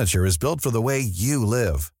 Burrow's furniture is built for the way you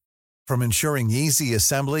live. From ensuring easy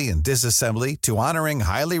assembly and disassembly to honoring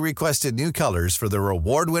highly requested new colors for their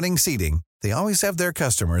award-winning seating, they always have their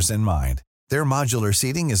customers in mind. Their modular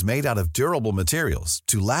seating is made out of durable materials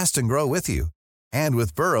to last and grow with you. And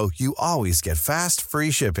with Burrow, you always get fast,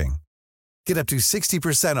 free shipping. Get up to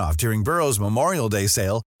 60% off during Burrow's Memorial Day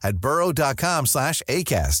sale at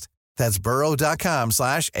burrow.com/ACAST. That's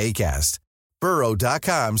burrow.com/ACAST.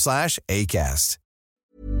 burrow.com/ACAST.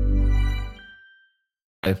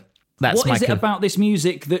 That's what is it about this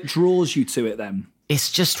music that draws you to it then?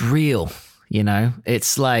 It's just real, you know?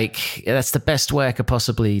 It's like, that's the best way I could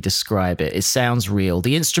possibly describe it. It sounds real.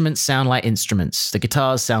 The instruments sound like instruments. The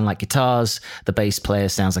guitars sound like guitars. The bass player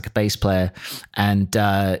sounds like a bass player. And,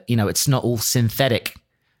 you know, it's not all synthetic,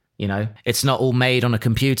 you know? It's not all made on a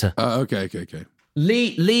computer. Okay.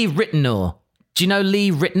 Lee Ritenour. Do you know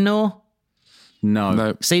Lee Ritenour?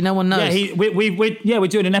 No. See, no one knows. Yeah, we're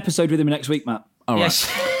doing an episode with him next week, Matt. All right. Yes.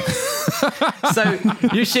 So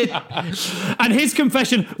you should. And his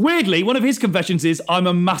confession, weirdly, one of his confessions is, I'm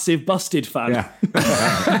a massive Busted fan. Yeah.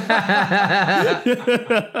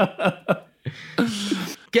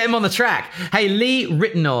 Get him on the track. Hey, Lee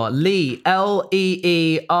Ritenour. Lee,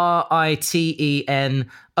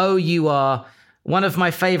 Leeritenour. One of my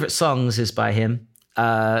favorite songs is by him.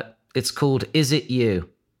 It's called Is It You?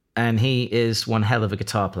 And he is one hell of a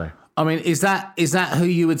guitar player. I mean, is that who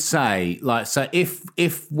you would say? Like, so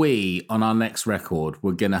if we on our next record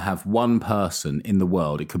were going to have one person in the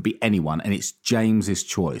world, it could be anyone, and it's James's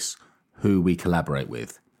choice who we collaborate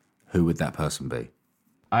with, who would that person be?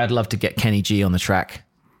 I'd love to get Kenny G on the track.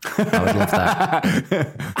 I would love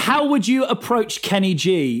that. How would you approach Kenny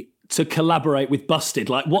G to collaborate with Busted?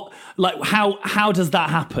 Like what? Like how does that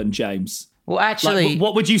happen, James? Well, actually, like,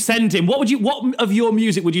 what would you send him? What of your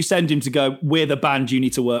music would you send him to go, we're the band you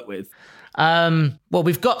need to work with? Well,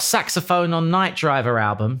 we've got saxophone on Night Driver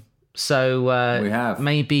album, so we have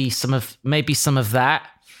maybe some of that.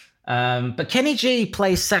 But Kenny G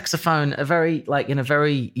plays saxophone in a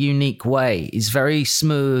very unique way. He's very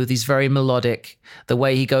smooth. He's very melodic. The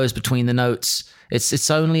way he goes between the notes, it's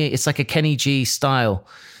like a Kenny G style.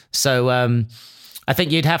 So I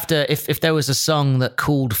think you'd have to, if there was a song that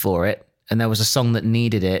called for it, and there was a song that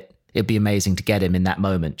needed it, it'd be amazing to get him in that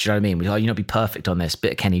moment. Do you know what I mean? You'd not be perfect on this,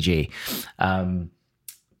 bit of Kenny G.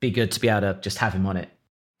 Be good to be able to just have him on it.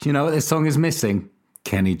 Do you know what this song is missing?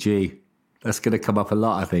 Kenny G. That's going to come up a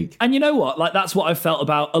lot, I think. And you know what? Like, that's what I felt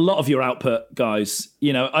about a lot of your output, guys.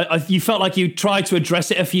 You know, you felt like you tried to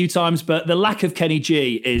address it a few times, but the lack of Kenny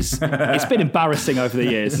G it's been embarrassing over the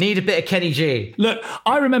years. Need a bit of Kenny G. Look,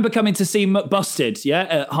 I remember coming to see McBusted,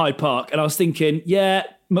 at Hyde Park, and I was thinking,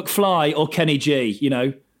 McFly or Kenny G, you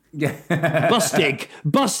know? Yeah.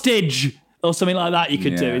 Bustage, or something like that you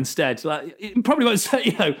could do instead. Like, it probably won't say,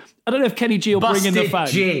 you know, I don't know if Kenny G will bring in the phone.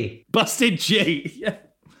 Busted G. Yeah.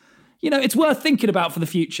 You know, it's worth thinking about for the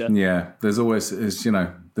future. Yeah, there's always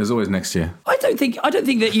next year. I don't think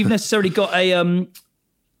that you've necessarily got a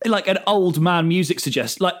like an old man music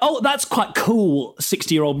suggest. Like, oh, that's quite cool.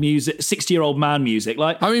 60-year-old man music.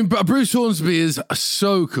 Like, I mean, Bruce Hornsby is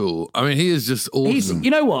so cool. I mean, he is just awesome. You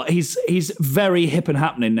know what? He's very hip and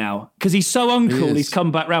happening now because he's so uncool. He's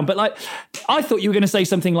come back round. But like, I thought you were going to say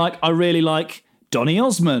something like, I really like Donny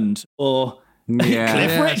Osmond or Cliff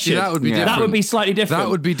Richard. Actually, that would be different. That would be slightly different. That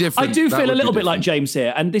would be different. I do feel a little bit like James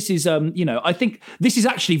here. And this is, I think this is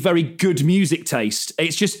actually very good music taste.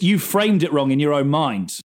 It's just you framed it wrong in your own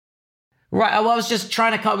mind. Right, well, I was just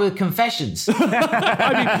trying to come up with confessions. I'm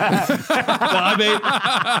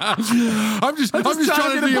just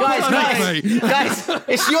trying to be guys,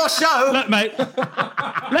 it's your show. Look, mate,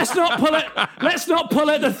 let's not pull at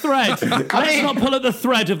the thread. Let's not pull at the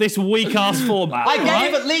thread of this weak ass format. I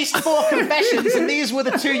gave at least 4 confessions, and these were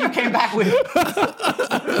the 2 you came back with.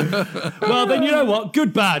 Well, then you know what?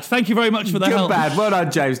 Good, bad. Thank you very much for the help. Good, bad. Well done,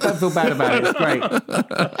 James. Don't feel bad about it. It's great.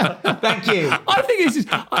 Thank you. I think this is.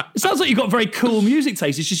 It sounds like you've got very cool music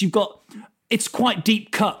taste. It's just it's quite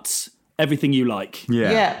deep cuts. Everything you like.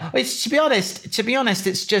 Yeah. It's to be honest,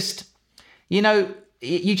 it's just, you know,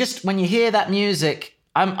 you just when you hear that music,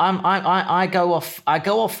 I go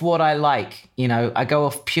off what I like. You know, I go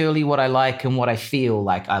off purely what I like and what I feel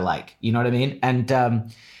like I like. You know what I mean? And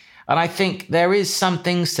I think there is some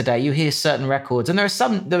things today. You hear certain records, and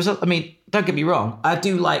don't get me wrong, I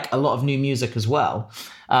do like a lot of new music as well.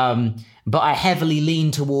 But I heavily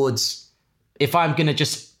lean towards, if I'm going to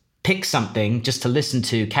just pick something just to listen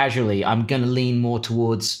to casually, I'm going to lean more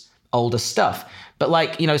towards older stuff. But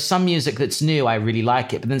like, you know, some music that's new, I really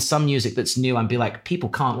like it. But then some music that's new, I'd be like, people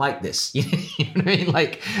can't like this. You know what I mean?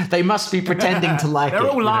 Like, they must be pretending to like it.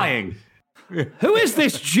 They're all lying. Who is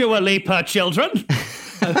this Dua Lipa, children?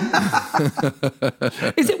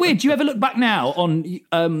 Is it weird? Do you ever look back now on,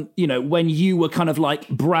 when you were kind of like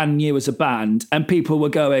brand new as a band and people were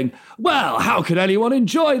going, well, how could anyone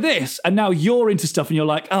enjoy this? And now you're into stuff and you're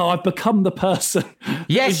like, oh, I've become the person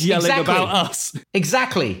who's yelling about us.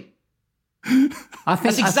 Exactly.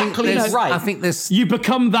 That's exactly right. I think this. You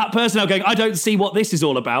become that person now going, I don't see what this is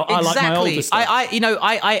all about. Exactly. I like my older stuff.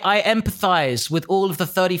 I empathise with all of the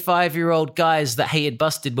 35-year-old guys that hated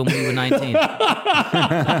Busted when we were 19.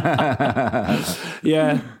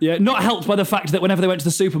 Yeah. Not helped by the fact that whenever they went to the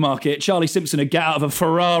supermarket, Charlie Simpson would get out of a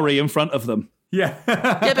Ferrari in front of them. Yeah,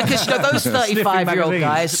 because those 35-year-old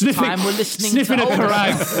guys at the time were listening to old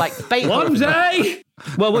stuff like Beethoven. One day.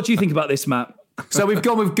 Well, what do you think about this, Matt? So we've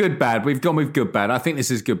gone with good, bad. I think this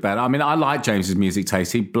is good, bad. I mean, I like James's music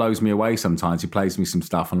taste. He blows me away sometimes. He plays me some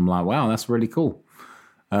stuff and I'm like, wow, that's really cool.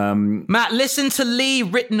 Matt, listen to Lee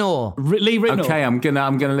Ritenour. Lee Ritenour. Okay, I'm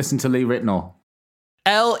gonna listen to Lee Ritenour.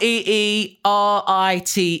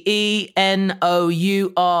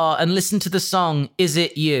 LeeRitenour and listen to the song Is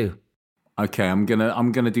It You? Okay, I'm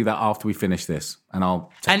gonna do that after we finish this, and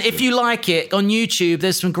I'll. And if you like it on YouTube,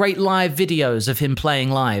 there's some great live videos of him playing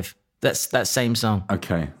live. That's that same song.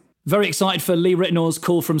 Okay. Very excited for Lee Ritenour's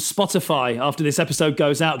call from Spotify after this episode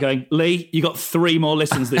goes out, going, Lee, you got 3 more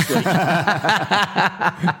listens this week.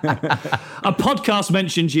 A podcast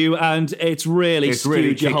mentioned you, and it's really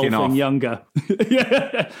skewed your whole thing younger.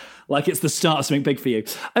 Yeah. Like it's the start of something big for you.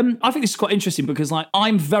 I think this is quite interesting because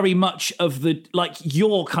I'm very much of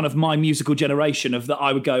you're kind of my musical generation of that.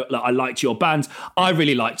 I would go, I liked your band. I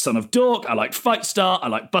really liked Son of Dork. I liked Fight Star. I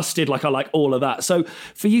like Busted. I like all of that. So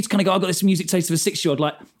for you to kind of go, I've got this music taste of a 6-year-old,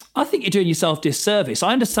 I think you're doing yourself disservice.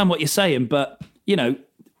 I understand what you're saying, but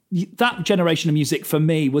that generation of music for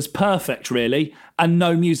me was perfect, really. And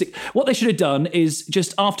no music. What they should have done is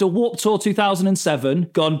just after Warped Tour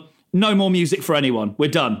 2007, gone, no more music for anyone.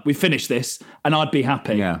 We're done. We've finished this. And I'd be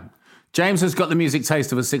happy. Yeah. James has got the music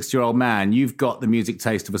taste of a 60-year-old man. You've got the music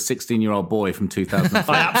taste of a 16-year-old boy from 2005.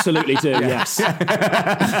 I absolutely do, yes. And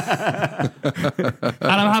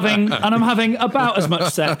I'm having about as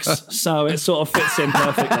much sex, so it sort of fits in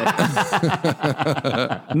perfectly.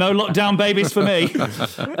 No lockdown babies for me.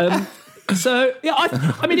 So, yeah,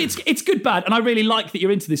 I mean, it's good, bad, and I really like that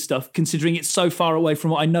you're into this stuff, considering it's so far away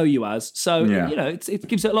from what I know you as. So, it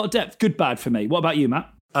gives it a lot of depth. Good, bad for me. What about you, Matt?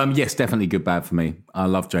 Yes, definitely good, bad for me. I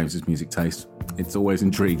love James's music taste. It's always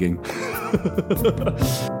intriguing.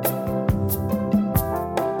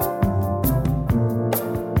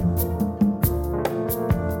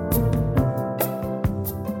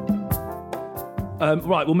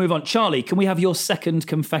 Right, we'll move on. Charlie, can we have your second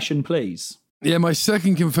confession, please? Yeah, my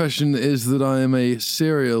second confession is that I am a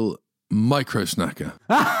serial micro snacker.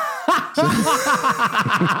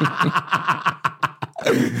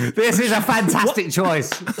 This is a fantastic choice.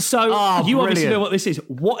 So you obviously know what this is.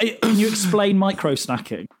 Can you explain micro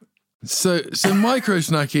snacking? So micro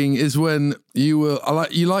snacking is when you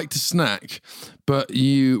like to snack, but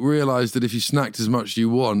you realise that if you snacked as much as you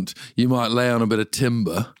want, you might lay on a bit of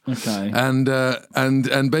timber. Okay.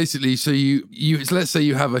 And basically, so you let's say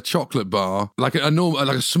you have a chocolate bar, like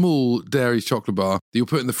a small dairy chocolate bar that you'll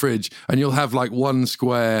put in the fridge, and you'll have like one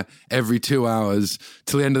square every 2 hours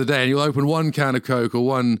till the end of the day, and you'll open one can of Coke or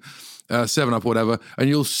one 7-Up or whatever, and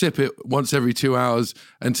you'll sip it once every 2 hours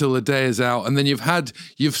until the day is out, and then you've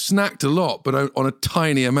snacked a lot but on a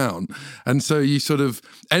tiny amount, and so you sort of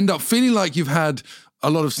end up feeling like you've had a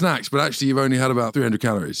lot of snacks, but actually you've only had about 300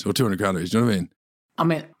 calories or 200 calories. Do you know what I mean? I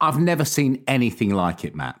mean, I've never seen anything like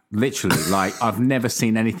it, Matt. Literally, I've never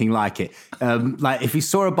seen anything like it. If you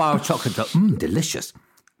saw a bar of chocolate, delicious,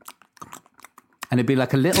 and it'd be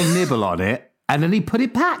like a little nibble on it, and then he'd put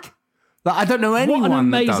it back. I don't know anyone. What an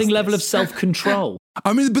amazing that does level this. of self-control.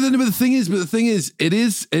 I mean, but the thing is, it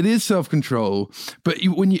is self-control. But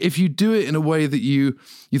if you do it in a way that you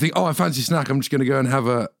think, oh, I fancy a snack, I'm just going to go and have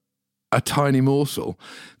a tiny morsel,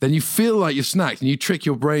 then you feel like you've snacked, and you trick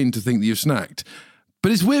your brain to think that you've snacked.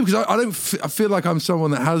 But it's weird because I feel like I'm someone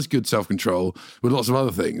that has good self-control with lots of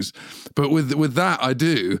other things, but with that I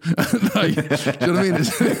do. Do you know what I mean?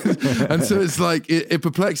 And so it's like it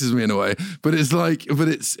perplexes me in a way. But it's like,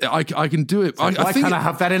 I can do it. I think kind of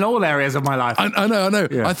have that in all areas of my life. I know.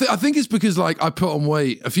 Yeah. I think it's because I put on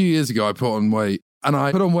weight a few years ago. I put on weight. And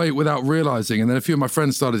I put on weight without realizing, and then a few of my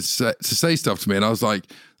friends started to say stuff to me, and I was like,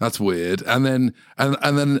 "That's weird." And then I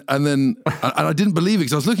didn't believe it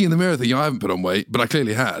because I was looking in the mirror thinking, I haven't put on weight, but I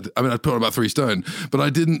clearly had. I mean, I put on about 3 stone, but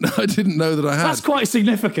I didn't know that I had. That's quite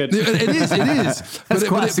significant. It is. That's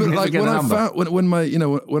quite a significant number. When my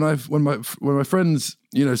friends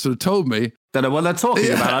sort of told me, Don't know what they're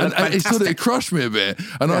talking about. And it sort of crushed me a bit.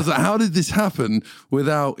 And I was like, how did this happen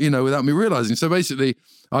without me realizing? So basically,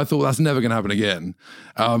 I thought that's never going to happen again.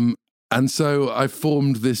 And so I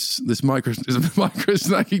formed this micro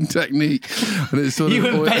snacking technique. And it's sort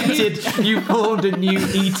you formed a new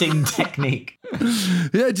eating technique.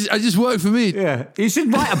 Yeah, it just worked for me. Yeah. You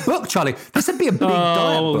should write a book, Charlie. This would be a big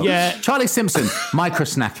diet book. Yeah. Charlie Simpson, micro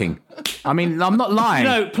snacking. I mean, I'm not lying.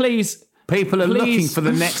 No, please. People are looking for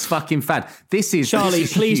the next fucking fad. Charlie,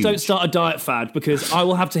 please huge. don't start a diet fad because I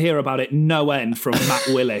will have to hear about it no end from Matt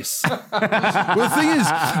Willis. Well, the thing is,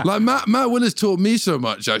 like Matt Willis taught me so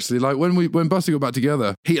much. Actually, like when Buster got back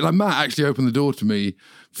together, Matt actually opened the door to me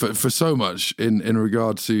for so much in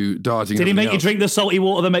regard to dieting. Did he make you drink the salty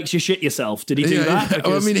water that makes you shit yourself? Did he do that? Yeah.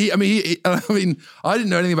 Well, I didn't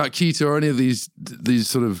know anything about keto or any of these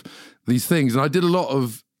things, and I did a lot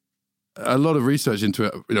of research into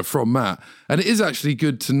it, from Matt, and it is actually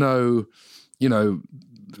good to know, good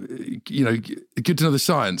to know the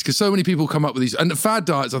science, because so many people come up with these, and the fad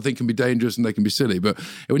diets I think can be dangerous and they can be silly, but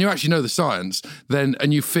when you actually know the science, then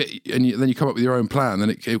you come up with your own plan, then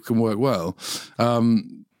it can work well.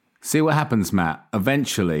 See what happens, Matt.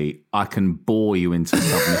 Eventually, I can bore you into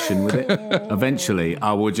submission with it. Eventually,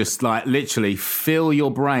 I will just literally fill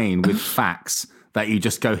your brain with facts that you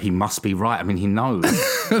just go, he must be right. I mean, he knows.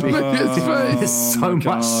 There's so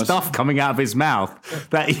much stuff coming out of his mouth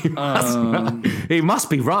that he must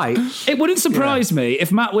be right. It wouldn't surprise me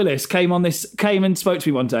if Matt Willis came and spoke to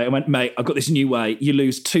me one day and went, mate, I've got this new way. You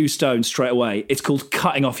lose 2 stones straight away. It's called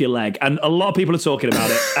cutting off your leg. And a lot of people are talking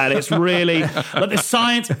about it. And it's really, like the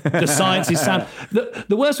science is sound.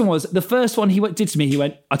 The worst one was, the first one he did to me, he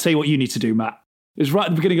went, I'll tell you what you need to do, Matt. It was right at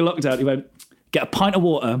the beginning of lockdown. He went, get a pint of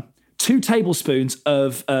water, 2 tablespoons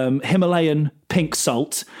of Himalayan pink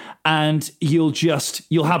salt, and you'll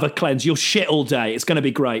have a cleanse. You'll shit all day. It's going to be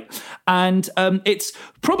great. And it's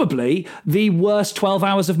probably the worst 12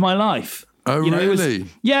 hours of my life. Oh, really?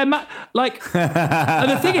 Matt,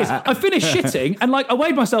 and the thing is, I finished shitting and I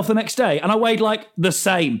weighed myself the next day and I weighed the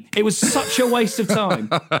same. It was such a waste of time.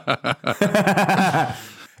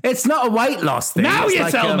 It's not a weight loss thing. Now you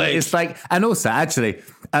tell me. It's and also, actually,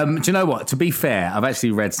 do you know what? To be fair, I've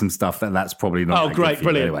actually read some stuff that's probably not. Oh, great,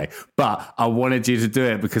 brilliant. Anyway, but I wanted you to do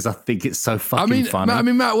it because I think it's so fucking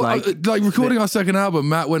funny. Matt, recording our second album,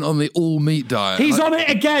 Matt went on the all meat diet. He's on it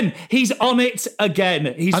again. He's on it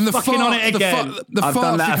again. He's fucking on it again. The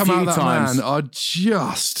farts that come out of that man are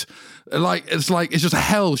just it's just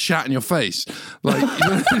hell shat in your face.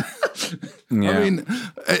 Yeah. I mean,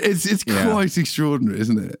 it's quite extraordinary,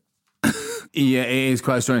 isn't it? Yeah, it is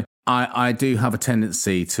quite extraordinary. I do have a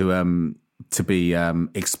tendency to be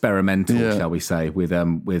experimental, shall we say,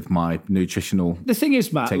 with my nutritional. The thing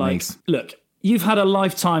is, Matt, techniques. Look, you've had a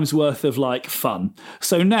lifetime's worth of fun.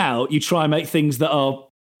 So now you try and make things that are,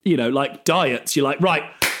 like diets. You're like, right,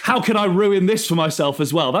 how can I ruin this for myself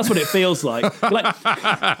as well? That's what it feels like.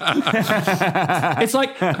 It's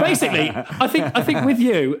basically, I think with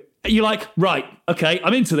you, you're like, right, okay,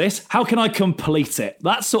 I'm into this. How can I complete it?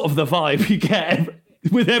 That's sort of the vibe you get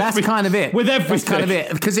with everything. That's kind of it. With everything. That's kind of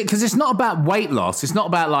it. Because it's not about weight loss. It's not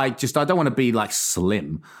about I don't want to be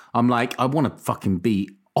slim. I'm I want to fucking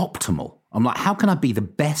be optimal. I'm how can I be the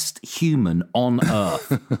best human on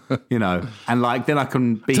earth? And then I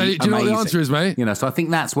can be amazing. Do you know what the answer is, mate? So I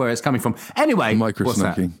think that's where it's coming from. Anyway, micro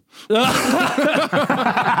snacking.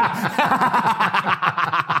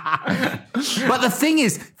 But the thing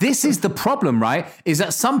is, this is the problem, right? Is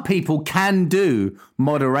that some people can do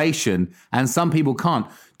moderation and some people can't.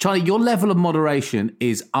 Charlie, your level of moderation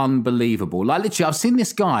is unbelievable. Literally, I've seen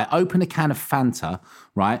this guy open a can of Fanta,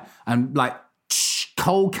 right? And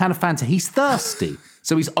cold can of Fanta. He's thirsty.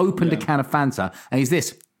 So he's opened a can of Fanta and he's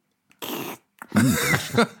this.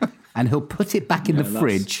 And he'll put it back in the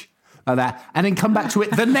fridge like that and then come back to it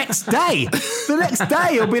the next day. The next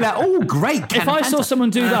day he'll be like, oh, great can If I saw someone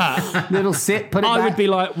do that, little sip, put it back. I would be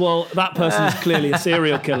like, well, that person is clearly a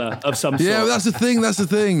serial killer of some sort. Yeah, but that's the thing. The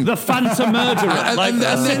Fanta murderer. And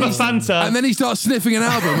then Fanta. And then he starts sniffing an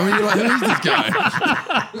album. I mean, you're like, who is this guy?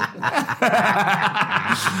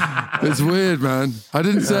 It's weird, man. I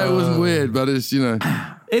didn't say it wasn't weird, but it's,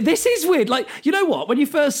 This is weird. You know what? When you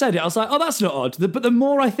first said it, I was like, oh, that's not odd. But the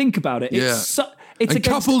more I think about it, it's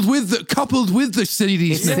coupled with the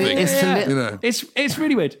CD sniffing. It's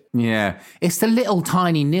really weird. Yeah. It's the little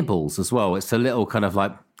tiny nibbles as well. It's the little kind of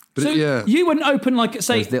you wouldn't open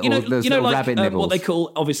say rabbit nibbles. What they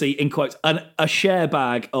call, obviously in quotes, a share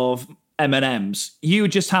bag of M&Ms. You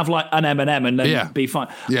would just have an M&M and then be fine.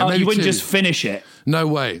 Yeah, you wouldn't 2. just finish it. No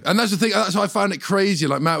way. And that's the thing. That's why I found it crazy.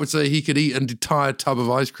 Like Matt would say he could eat an entire tub of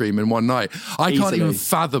ice cream in one night. I can't even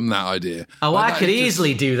fathom that idea. Oh, like, I could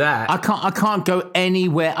easily do that. I can't go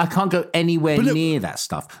anywhere. I can't go anywhere near that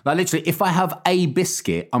stuff. Like literally, if I have a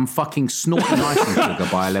biscuit, I'm fucking snorting icing sugar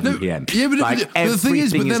by 11 p.m. Yeah, but, like, but the thing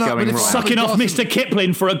is, sucking off Mr.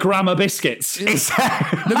 Kipling for a gram of biscuits. No,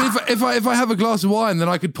 but if I have a glass of wine, then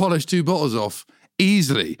I could polish 2 bottles off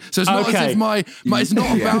easily. So it's not as if my it's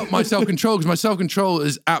not about my self-control, because my self-control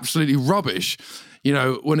is absolutely rubbish, you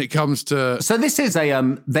know, when it comes to... So this is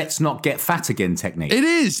a let's not get fat again technique. It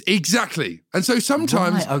is, exactly. And so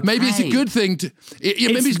sometimes maybe it's a good thing to...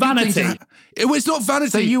 maybe it's vanity. It's not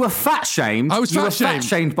vanity. So you were fat-shamed. I was fat-shamed. You were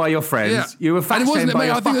fat-shamed by your friends. Yeah. You were fat-shamed by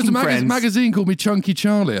your I think fucking there's a friends. magazine called me Chunky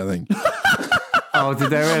Charlie, I think. Oh, did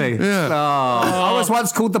they really? Yeah. Oh, I was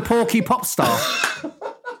once called the Porky Pop Star.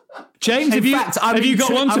 James, have you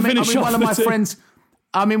got one to finish off?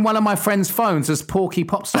 I'm in one of my friends' phones as Porky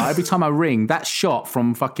Popstar. Every time I ring, that shot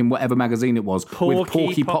from fucking whatever magazine it was with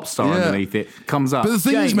Porky Popstar underneath it comes up. But the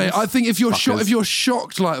thing is, mate, I think if you're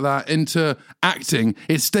shocked like that into acting,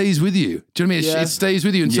 it stays with you. Do you know what I mean? It stays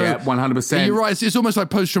with you. And so 100%. You're right. It's almost like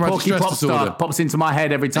post-traumatic Porky stress Popstar disorder. pops into my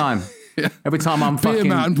head every time. Every time I'm fucking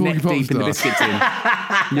neck deep in the biscuit tin.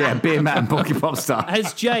 Yeah, Beer Matt and Porky Popstar.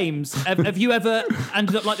 Has James, have you ever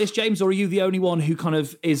ended up like this, James, or are you the only one who kind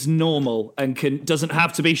of is normal and doesn't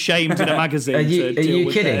have to be shamed in a magazine? Are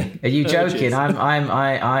you kidding? Are you joking? I'm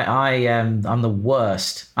the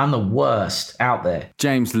worst. I'm the worst out there.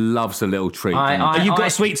 James loves a little treat. You've got a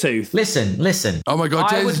sweet tooth. Listen. Oh my God,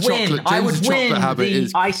 James' chocolate. I would win habit the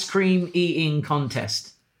is ice cream eating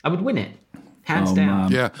contest. I would win it. Hands down.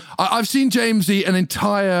 Man. Yeah. I've seen James eat an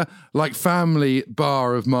entire family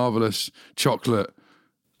bar of Marvellous chocolate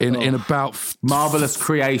in about... Marvellous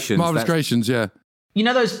Creations. Marvellous Creations, yeah. You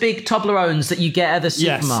know those big Toblerones that you get at the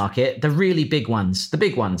supermarket? Yes. The really big ones. The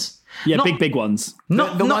big ones. Yeah, big ones.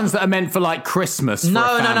 The ones that are meant for Christmas.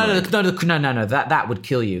 No. That would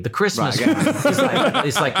kill you. The Christmas one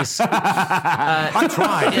is like this. I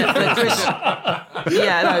tried.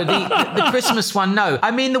 The Christmas one. No,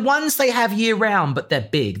 I mean the ones they have year round, but they're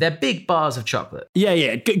big. They're big bars of chocolate.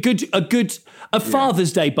 Yeah. A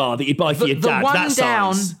Father's Day bar that you buy for your dad.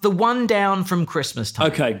 The one down from Christmas time.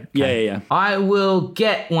 Okay. Yeah. I will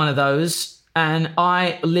get one of those. And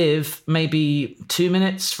I live maybe 2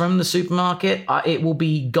 minutes from the supermarket. It will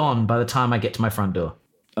be gone by the time I get to my front door.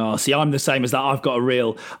 Oh, see, I'm the same as that. I've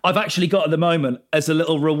actually got at the moment, as a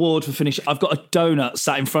little reward for finishing, I've got a donut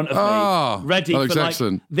sat in front of me, ready for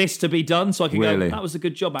this to be done. So I can go, that was a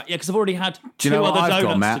good job, Matt. Yeah, because I've already had two other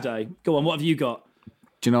donuts today. Go on, what have you got?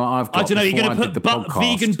 Do you know what I've got? I don't know. You're going to put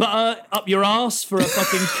vegan butter up your ass for a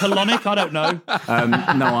fucking colonic? I don't know.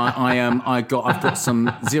 I've got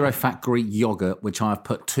some zero fat Greek yogurt, which I've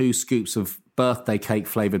put 2 scoops of birthday cake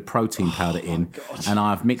flavoured protein powder in, and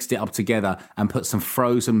I've mixed it up together and put some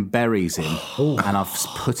frozen berries in, and I've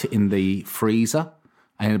put it in the freezer.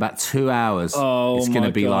 And in about 2 hours, it's going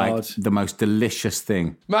to be like the most delicious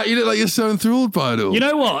thing. Matt, you look like you're so enthralled by it all. You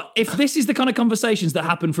know what? If this is the kind of conversations that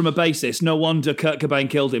happen from a bassist, no wonder Kurt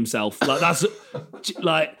Cobain killed himself. This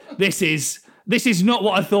is not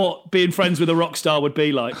what I thought being friends with a rock star would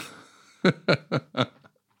be like.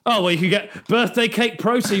 Oh, well, you can get birthday cake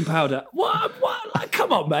protein powder. What?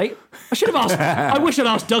 Come on, mate. I should have asked. I wish I'd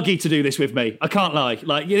asked Dougie to do this with me. I can't lie.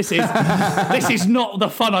 This is not the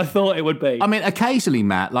fun I thought it would be. I mean, occasionally,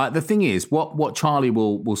 Matt. The thing is, what Charlie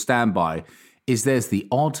will stand by is there's the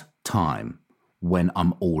odd time when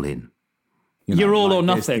I'm all in. You're all or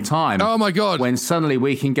nothing. Time. Oh my God! When suddenly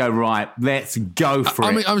we can go right. Let's go for it.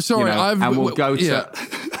 I mean, I'm sorry. And we'll go to.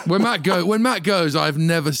 When Matt goes, I've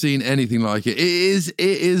never seen anything like it. It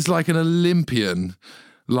is like an Olympian,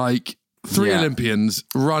 like 3 Olympians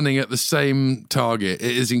running at the same target.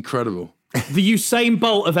 It is incredible. The Usain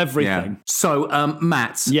Bolt of everything. Yeah. So,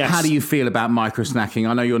 Matt, how do you feel about micro snacking?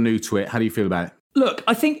 I know you're new to it. How do you feel about it? Look,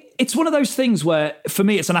 I think it's one of those things where, for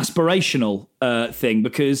me, it's an aspirational thing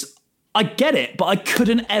because I get it, but I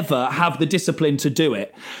couldn't ever have the discipline to do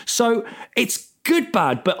it. So it's good,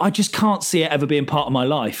 bad, but I just can't see it ever being part of my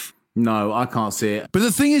life. No, I can't see it. But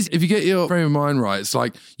the thing is, if you get your frame of mind right, it's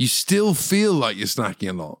like you still feel like you're snacking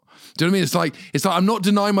a lot. Do you know what I mean? It's like I'm not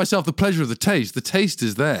denying myself the pleasure of the taste. The taste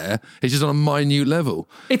is there. It's just on a minute level.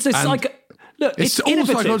 It's all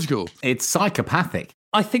psychological. It's psychopathic.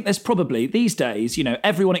 I think there's probably, these days,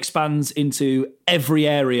 everyone expands into every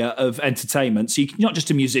area of entertainment. So you're not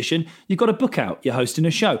just a musician, you've got a book out, you're hosting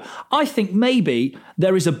a show. I think maybe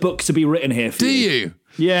there is a book to be written here for you. Do you?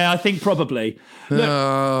 Yeah, I think probably.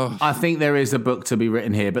 Look, I think there is a book to be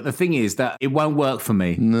written here, but the thing is that it won't work for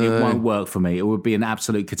me. No. It won't work for me. It would be an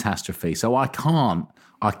absolute catastrophe. So I can't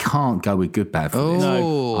go with good bad for this.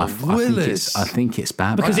 No, Willis. I think it's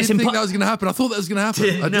bad. Because I didn't think that was going to happen. I thought that was going to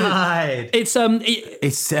happen. Denied. It's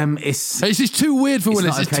just too weird for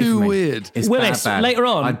Willis. It's too weird. It's Willis, bad. later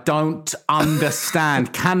on. I don't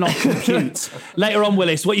understand. Cannot compute. Later on,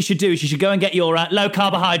 Willis, what you should do is you should go and get your low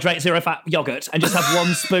carbohydrate, zero fat yogurt and just have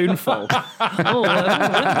one spoonful. Oh, lovely.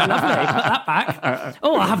 Put that back.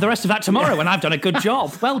 Oh, I'll have the rest of that tomorrow when I've done a good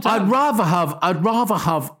job. Well done. I'd rather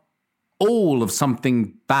have all of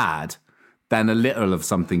something bad than a little of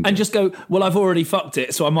something good. And just go, well, I've already fucked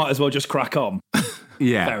it, so I might as well just crack on.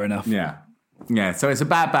 Yeah. Fair enough. Yeah, so it's a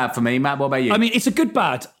bad for me. Matt, what about you? I mean, it's a good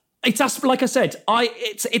bad. It's, like I said,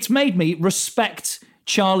 it's made me respect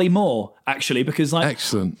Charlie more, actually, because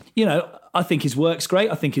excellent. You know, I think his work's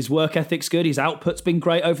great. I think his work ethic's good. His output's been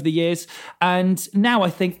great over the years. And now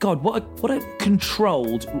I think, God, what a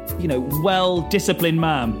controlled, well-disciplined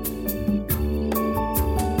man.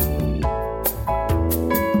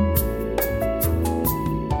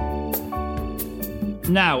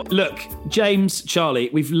 Now, look, James, Charlie,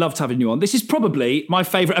 we've loved having you on. This is probably my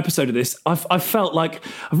favourite episode of this. I've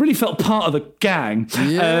really felt part of the gang.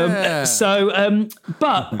 Yeah.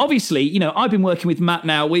 But obviously, I've been working with Matt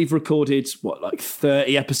now. We've recorded,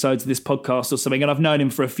 30 episodes of this podcast or something, and I've known him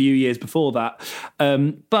for a few years before that.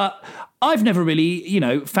 But I've never really,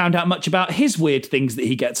 found out much about his weird things that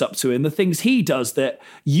he gets up to and the things he does that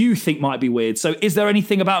you think might be weird. So is there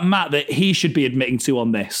anything about Matt that he should be admitting to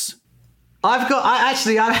on this? I've got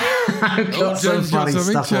some funny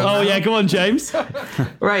stuff. Oh yeah, go on, James.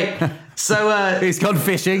 Right. So he's gone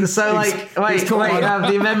fishing. So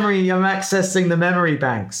the memory. I'm accessing the memory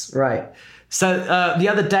banks. Right. So the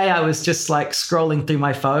other day I was just scrolling through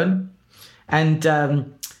my phone, and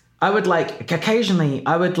I would occasionally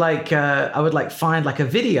I would find a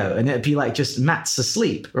video, and it'd be just Matt's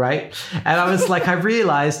asleep, right? And I was I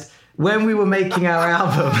realized when we were making our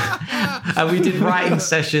album and we did writing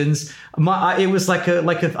sessions, it was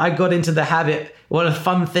I got into the habit. What a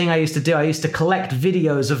fun thing I used to do. I used to collect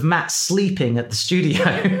videos of Matt sleeping at the studio.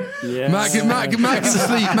 Yeah. Matt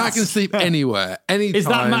can sleep anywhere, anytime. Is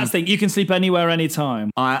that Matt's thing? You can sleep anywhere, anytime.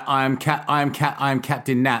 I am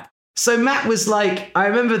Captain Nap. So Matt was I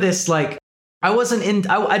remember this, I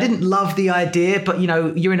didn't love the idea, but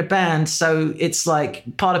you're in a band, so it's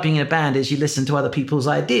part of being in a band is you listen to other people's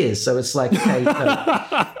ideas. So it's okay,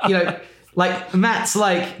 Matt's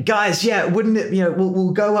guys, yeah, wouldn't it,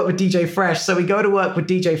 we'll go up with DJ Fresh. So we go to work with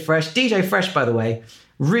DJ Fresh. DJ Fresh, by the way,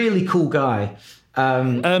 really cool guy.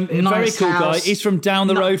 Very cool guy. He's from down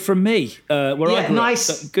the road from me, where I grew up.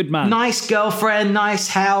 Good man. Nice girlfriend, nice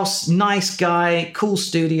house, nice guy, cool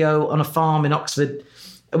studio on a farm in Oxford.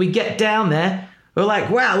 And we get down there, we're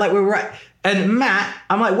wow, we're right. And Matt,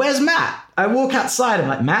 I'm where's Matt? I walk outside,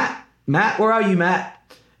 I'm Matt, where are you, Matt?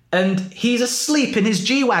 And he's asleep in his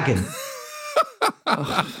G-Wagon.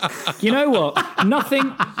 You know what?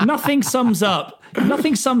 Nothing sums up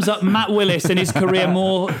Matt Willis and his career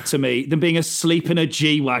more to me than being asleep in a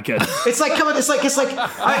G-Wagon. It's come on,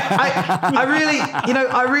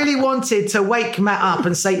 I really wanted to wake Matt up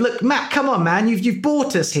and say, look, Matt, come on, man, you've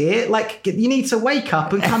brought us here. You need to wake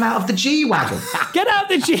up and come out of the G-Wagon. Get out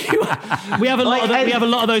the G-Wagon. We have a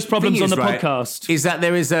lot of those problems on the podcast. Is that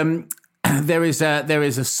there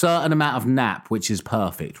is a certain amount of nap which is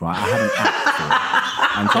perfect, right? I haven't napped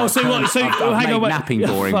before. Hang on, napping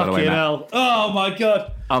boring, by the way. Hell. Oh my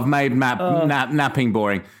God! I've made napping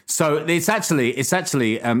boring. So it's actually it's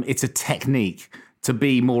a technique to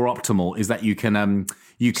be more optimal. Is that you can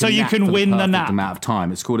win the nap amount of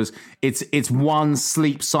time. It's called it's one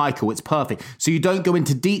sleep cycle. It's perfect. So you don't go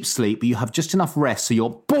into deep sleep, but you have just enough rest, so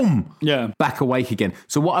you're back awake again.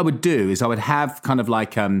 So what I would do is I would have kind of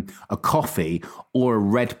a coffee or a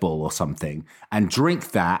Red Bull or something, and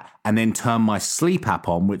drink that, and then turn my sleep app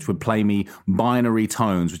on, which would play me binary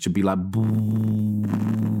tones, which would be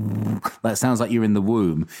that sounds like you're in the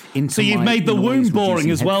womb. So you've made the womb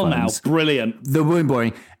boring as well now. Brilliant. The womb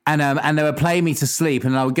boring. And they would play me to sleep,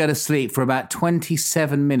 and I would go to sleep for about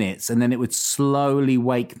 27 minutes, and then it would slowly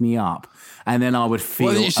wake me up, and then I would feel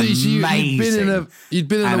amazing. You'd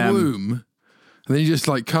been in a womb, and then you just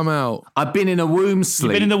come out. I've been in a womb sleep.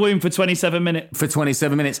 You've been in the womb for 27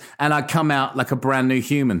 minutes. And I'd come out like a brand new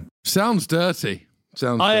human. Sounds dirty.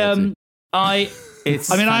 Dirty. I had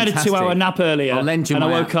a 2-hour nap earlier, and I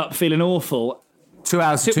woke up feeling awful. 2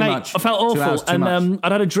 hours too much. I felt 2 hours awful, too and much.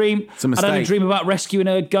 I'd had a dream. It's a mistake. I'd had a dream about rescuing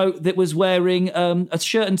a goat that was wearing a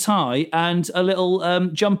shirt and tie and a little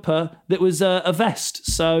jumper that was a vest.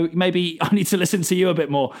 So maybe I need to listen to you a bit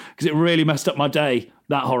more because it really messed up my day.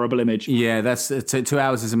 That horrible image. Yeah, that's 2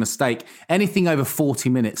 hours is a mistake. Anything over 40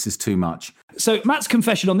 minutes is too much. So Matt's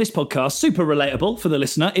confession on this podcast, super relatable for the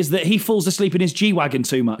listener, is that he falls asleep in his G-Wagon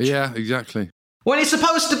too much. Yeah, exactly. When he's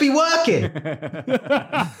supposed to be working.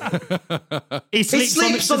 He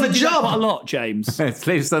sleeps on the job. Quite a lot, James.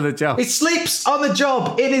 Sleeps on the job. He sleeps on the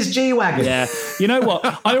job in his G-Wagon. Yeah. You know what?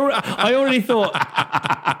 I already thought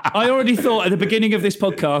at the beginning of this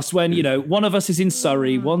podcast when, you know, one of us is in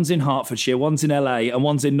Surrey, one's in Hertfordshire, one's in LA, and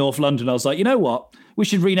one's in North London. I was like, you know what? We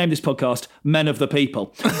should rename this podcast Men of the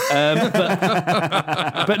People.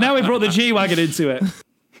 But now we brought the G-Wagon into it.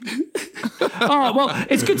 Oh, well,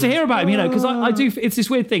 it's good to hear about him, you know, because I do. It's this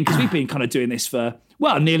weird thing because we've been kind of doing this for,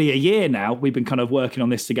 well, nearly a year now. We've been kind of working on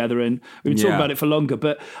this together and we've been talking about it for longer.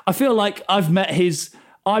 But I feel like I'm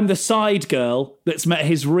the side girl that's met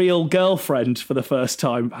his real girlfriend for the first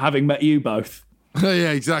time, having met you both.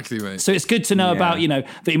 Yeah, exactly, mate. So it's good to know about, you know,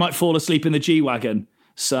 that he might fall asleep in the G-Wagon.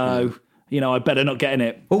 So... You know, I better not get in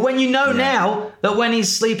it. Well, when you know now that when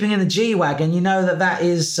he's sleeping in the G-Wagon, you know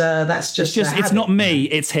that's just it's not me,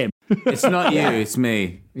 it's him. It's not you, it's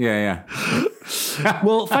me. Yeah.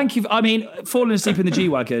 Well, thank you. I mean, falling asleep in the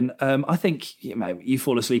G-Wagon, I think you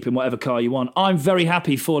fall asleep in whatever car you want. I'm very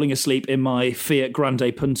happy falling asleep in my Fiat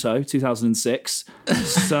Grande Punto 2006.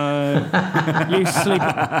 So you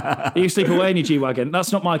sleep away in your G-Wagon.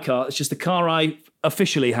 That's not my car. It's just the car I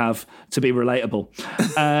officially have to be relatable.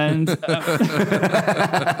 And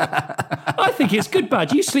I think it's good,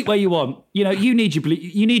 Bad. You sleep where you want. You know, you need your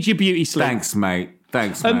beauty sleep. Thanks, mate.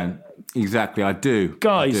 Thanks, man. Exactly, I do.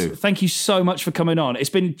 Guys, thank you so much for coming on. It's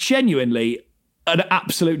been genuinely an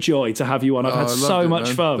absolute joy to have you on. I've had so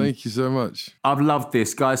much fun. Thank you so much. I've loved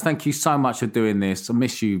this, guys. Thank you so much for doing this. I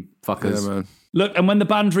miss you, fuckers. Yeah, man. Look, and when the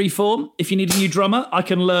band reform, if you need a new drummer, I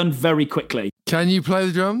can learn very quickly. Can you play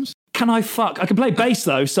the drums? Can I fuck? I can play bass,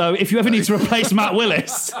 though, so if you ever need to replace Matt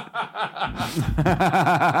Willis... Have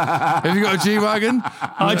you got a G-Wagon?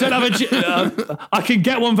 I don't have a... I can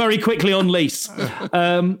get one very quickly on lease.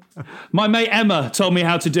 My mate Emma told me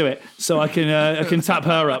how to do it, so I can tap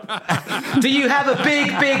her up. Do you have a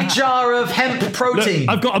big jar of hemp protein? Look,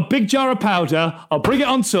 I've got a big jar of powder. I'll bring it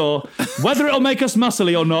on tour. Whether it'll make us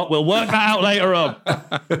muscly or not, we'll work that out later on.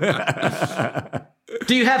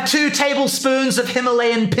 Do you have 2 tablespoons of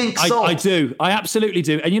Himalayan pink salt? I do. I absolutely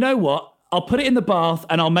do. And you know what? I'll put it in the bath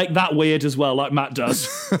and I'll make that weird as well, like Matt does.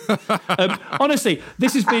 Honestly,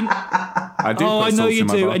 this has been... I do. I know you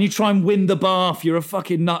do. And you try and win the bath. You're a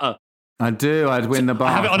fucking nutter. I do. I'd win the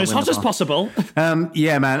bath. Have it on as hot as possible.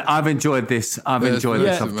 Yeah, man. I've enjoyed this. I've enjoyed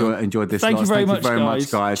this. I've enjoyed this. Thank you very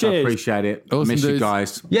much, guys. Cheers. I appreciate it. Awesome, Miss you dudes.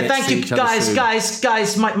 guys. Yeah, thank you,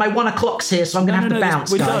 guys. My 1 o'clock's here, so I'm going to have to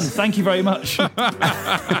bounce, We're guys. done. Thank you very much.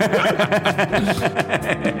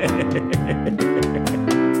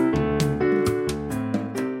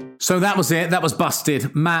 So that was it. That was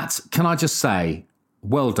Busted. Matt, can I just say,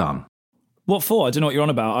 well done. What for? I don't know what you're on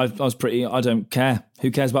about. I don't care. Who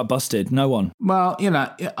cares about Busted? No one. Well, you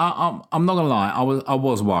know, I'm not going to lie. I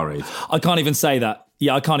was worried. I can't even say that.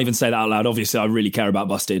 Yeah, I can't even say that out loud. Obviously, I really care about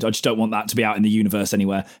Busted. I just don't want that to be out in the universe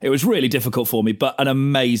anywhere. It was really difficult for me, but an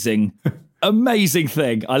amazing, amazing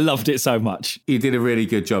thing. I loved it so much. He did a really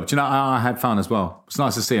good job. Do you know, I had fun as well. It's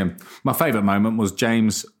nice to see him. My favourite moment was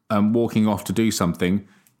James walking off to do something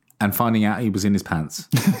and finding out he was in his pants.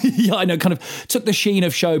 Yeah, I know, kind of took the sheen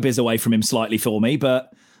of showbiz away from him slightly for me,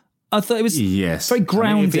 but I thought it was very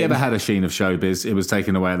grounding. I mean, if he ever had a sheen of showbiz, it was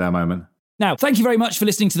taken away at that moment. Now, thank you very much for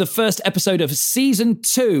listening to the first episode of Season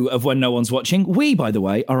 2 of When No One's Watching. We, by the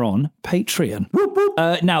way, are on Patreon. Whoop,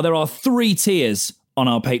 whoop. Now, there are 3 tiers on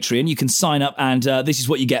our Patreon. You can sign up and this is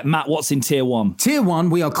what you get. Matt, what's in Tier 1? Tier 1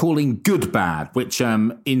 we are calling Good Bad, which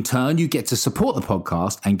in turn you get to support the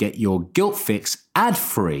podcast and get your guilt fix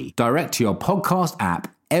ad-free direct to your podcast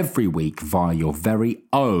app every week via your very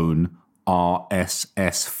own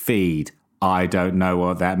RSS feed. I don't know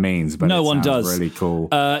what that means, but no one does. Really cool.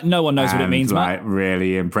 No one knows what it means, Matt.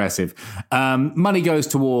 Really impressive. Money goes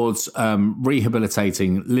towards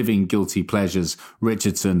rehabilitating living guilty pleasures,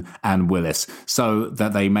 Richardson and Willis, so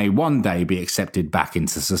that they may one day be accepted back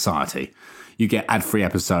into society. You get ad-free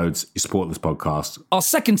episodes, you support this podcast. Our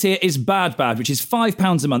second tier is Bad Bad, which is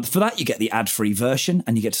 £5 a month. For that, you get the ad-free version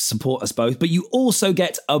and you get to support us both. But you also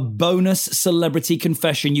get a bonus celebrity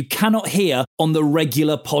confession you cannot hear on the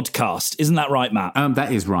regular podcast. Isn't that right, Matt?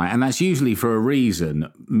 That is right. And that's usually for a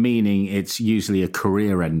reason, meaning it's usually a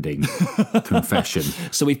career-ending confession.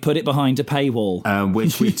 So we've put it behind a paywall.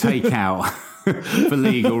 Which we take out for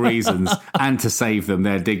legal reasons and to save them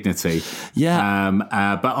their dignity. Yeah.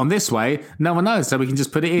 But on this way, no one knows, so we can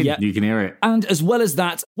just put it in. Yep. You can hear it. And as well as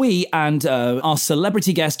that, we and our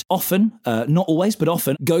celebrity guest often, not always, but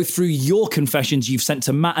often, go through your confessions you've sent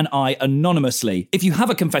to Matt and I anonymously. If you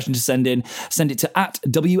have a confession to send in, send it to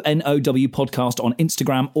 @WNOW Podcast on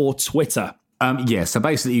Instagram or Twitter. So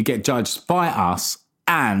basically you get judged by us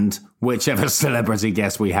and whichever celebrity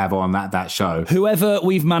guest we have on that show. Whoever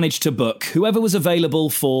we've managed to book, whoever was available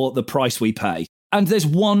for the price we pay. And there's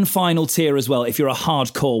one final tier as well if you're a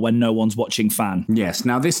hardcore when no one's watching fan. Yes,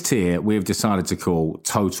 now this tier we've decided to call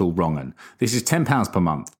Total Wrong'un. This is £10 per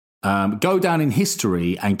month. Go down in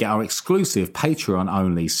history and get our exclusive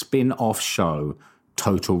Patreon-only spin-off show,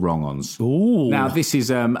 Total Wrong-Uns. Ooh. Now, this is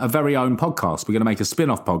a very own podcast. We're going to make a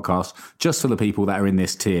spin-off podcast just for the people that are in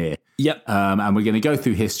this tier. Yep. And we're going to go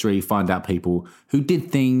through history, find out people who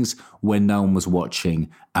did things when no one was watching,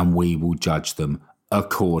 and we will judge them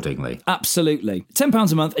accordingly. Absolutely.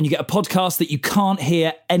 £10 a month and you get a podcast that you can't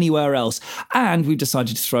hear anywhere else. And we've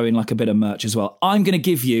decided to throw in like a bit of merch as well. I'm going to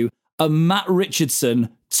give you a Matt Richardson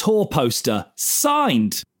tour poster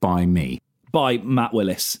signed by me. By Matt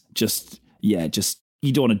Willis. Just you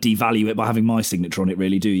don't want to devalue it by having my signature on it,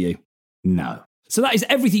 really, do you? No. So that is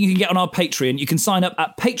everything you can get on our Patreon. You can sign up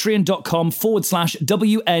at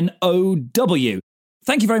patreon.com/WNOW.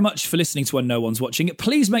 Thank you very much for listening to When No One's Watching.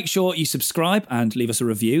 Please make sure you subscribe and leave us a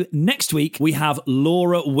review. Next week, we have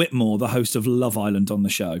Laura Whitmore, the host of Love Island, on the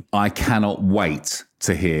show. I cannot wait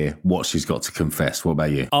to hear what she's got to confess. What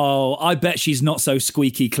about you? Oh, I bet she's not so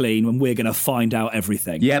squeaky clean when we're going to find out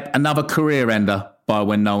everything. Yep, another career ender by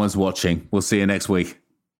When No One's Watching. We'll see you next week.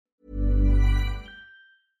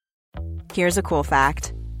 Here's a cool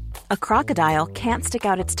fact. A crocodile can't stick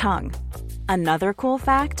out its tongue. Another cool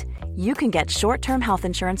fact, you can get short-term health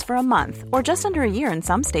insurance for a month or just under a year in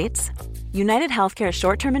some states. United Healthcare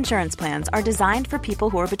short-term insurance plans are designed for people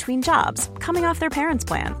who are between jobs, coming off their parents'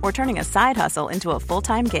 plan, or turning a side hustle into a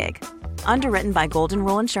full-time gig. Underwritten by Golden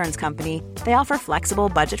Rule Insurance Company, they offer flexible,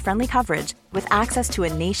 budget-friendly coverage with access to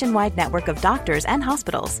a nationwide network of doctors and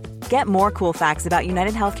hospitals. Get more cool facts about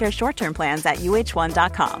United Healthcare short-term plans at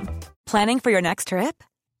uh1.com. Planning for your next trip?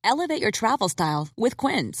 Elevate your travel style with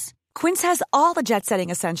Quince. Quince has all the jet-setting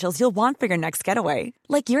essentials you'll want for your next getaway,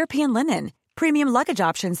 like European linen, premium luggage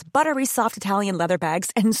options, buttery soft Italian leather bags,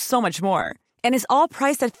 and so much more. And is all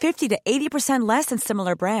priced at 50 to 80% less than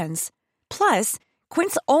similar brands. Plus,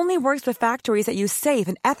 Quince only works with factories that use safe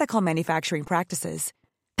and ethical manufacturing practices.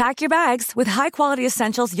 Pack your bags with high-quality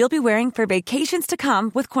essentials you'll be wearing for vacations to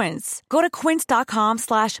come with Quince. Go to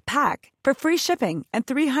quince.com/pack for free shipping and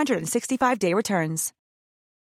 365-day returns.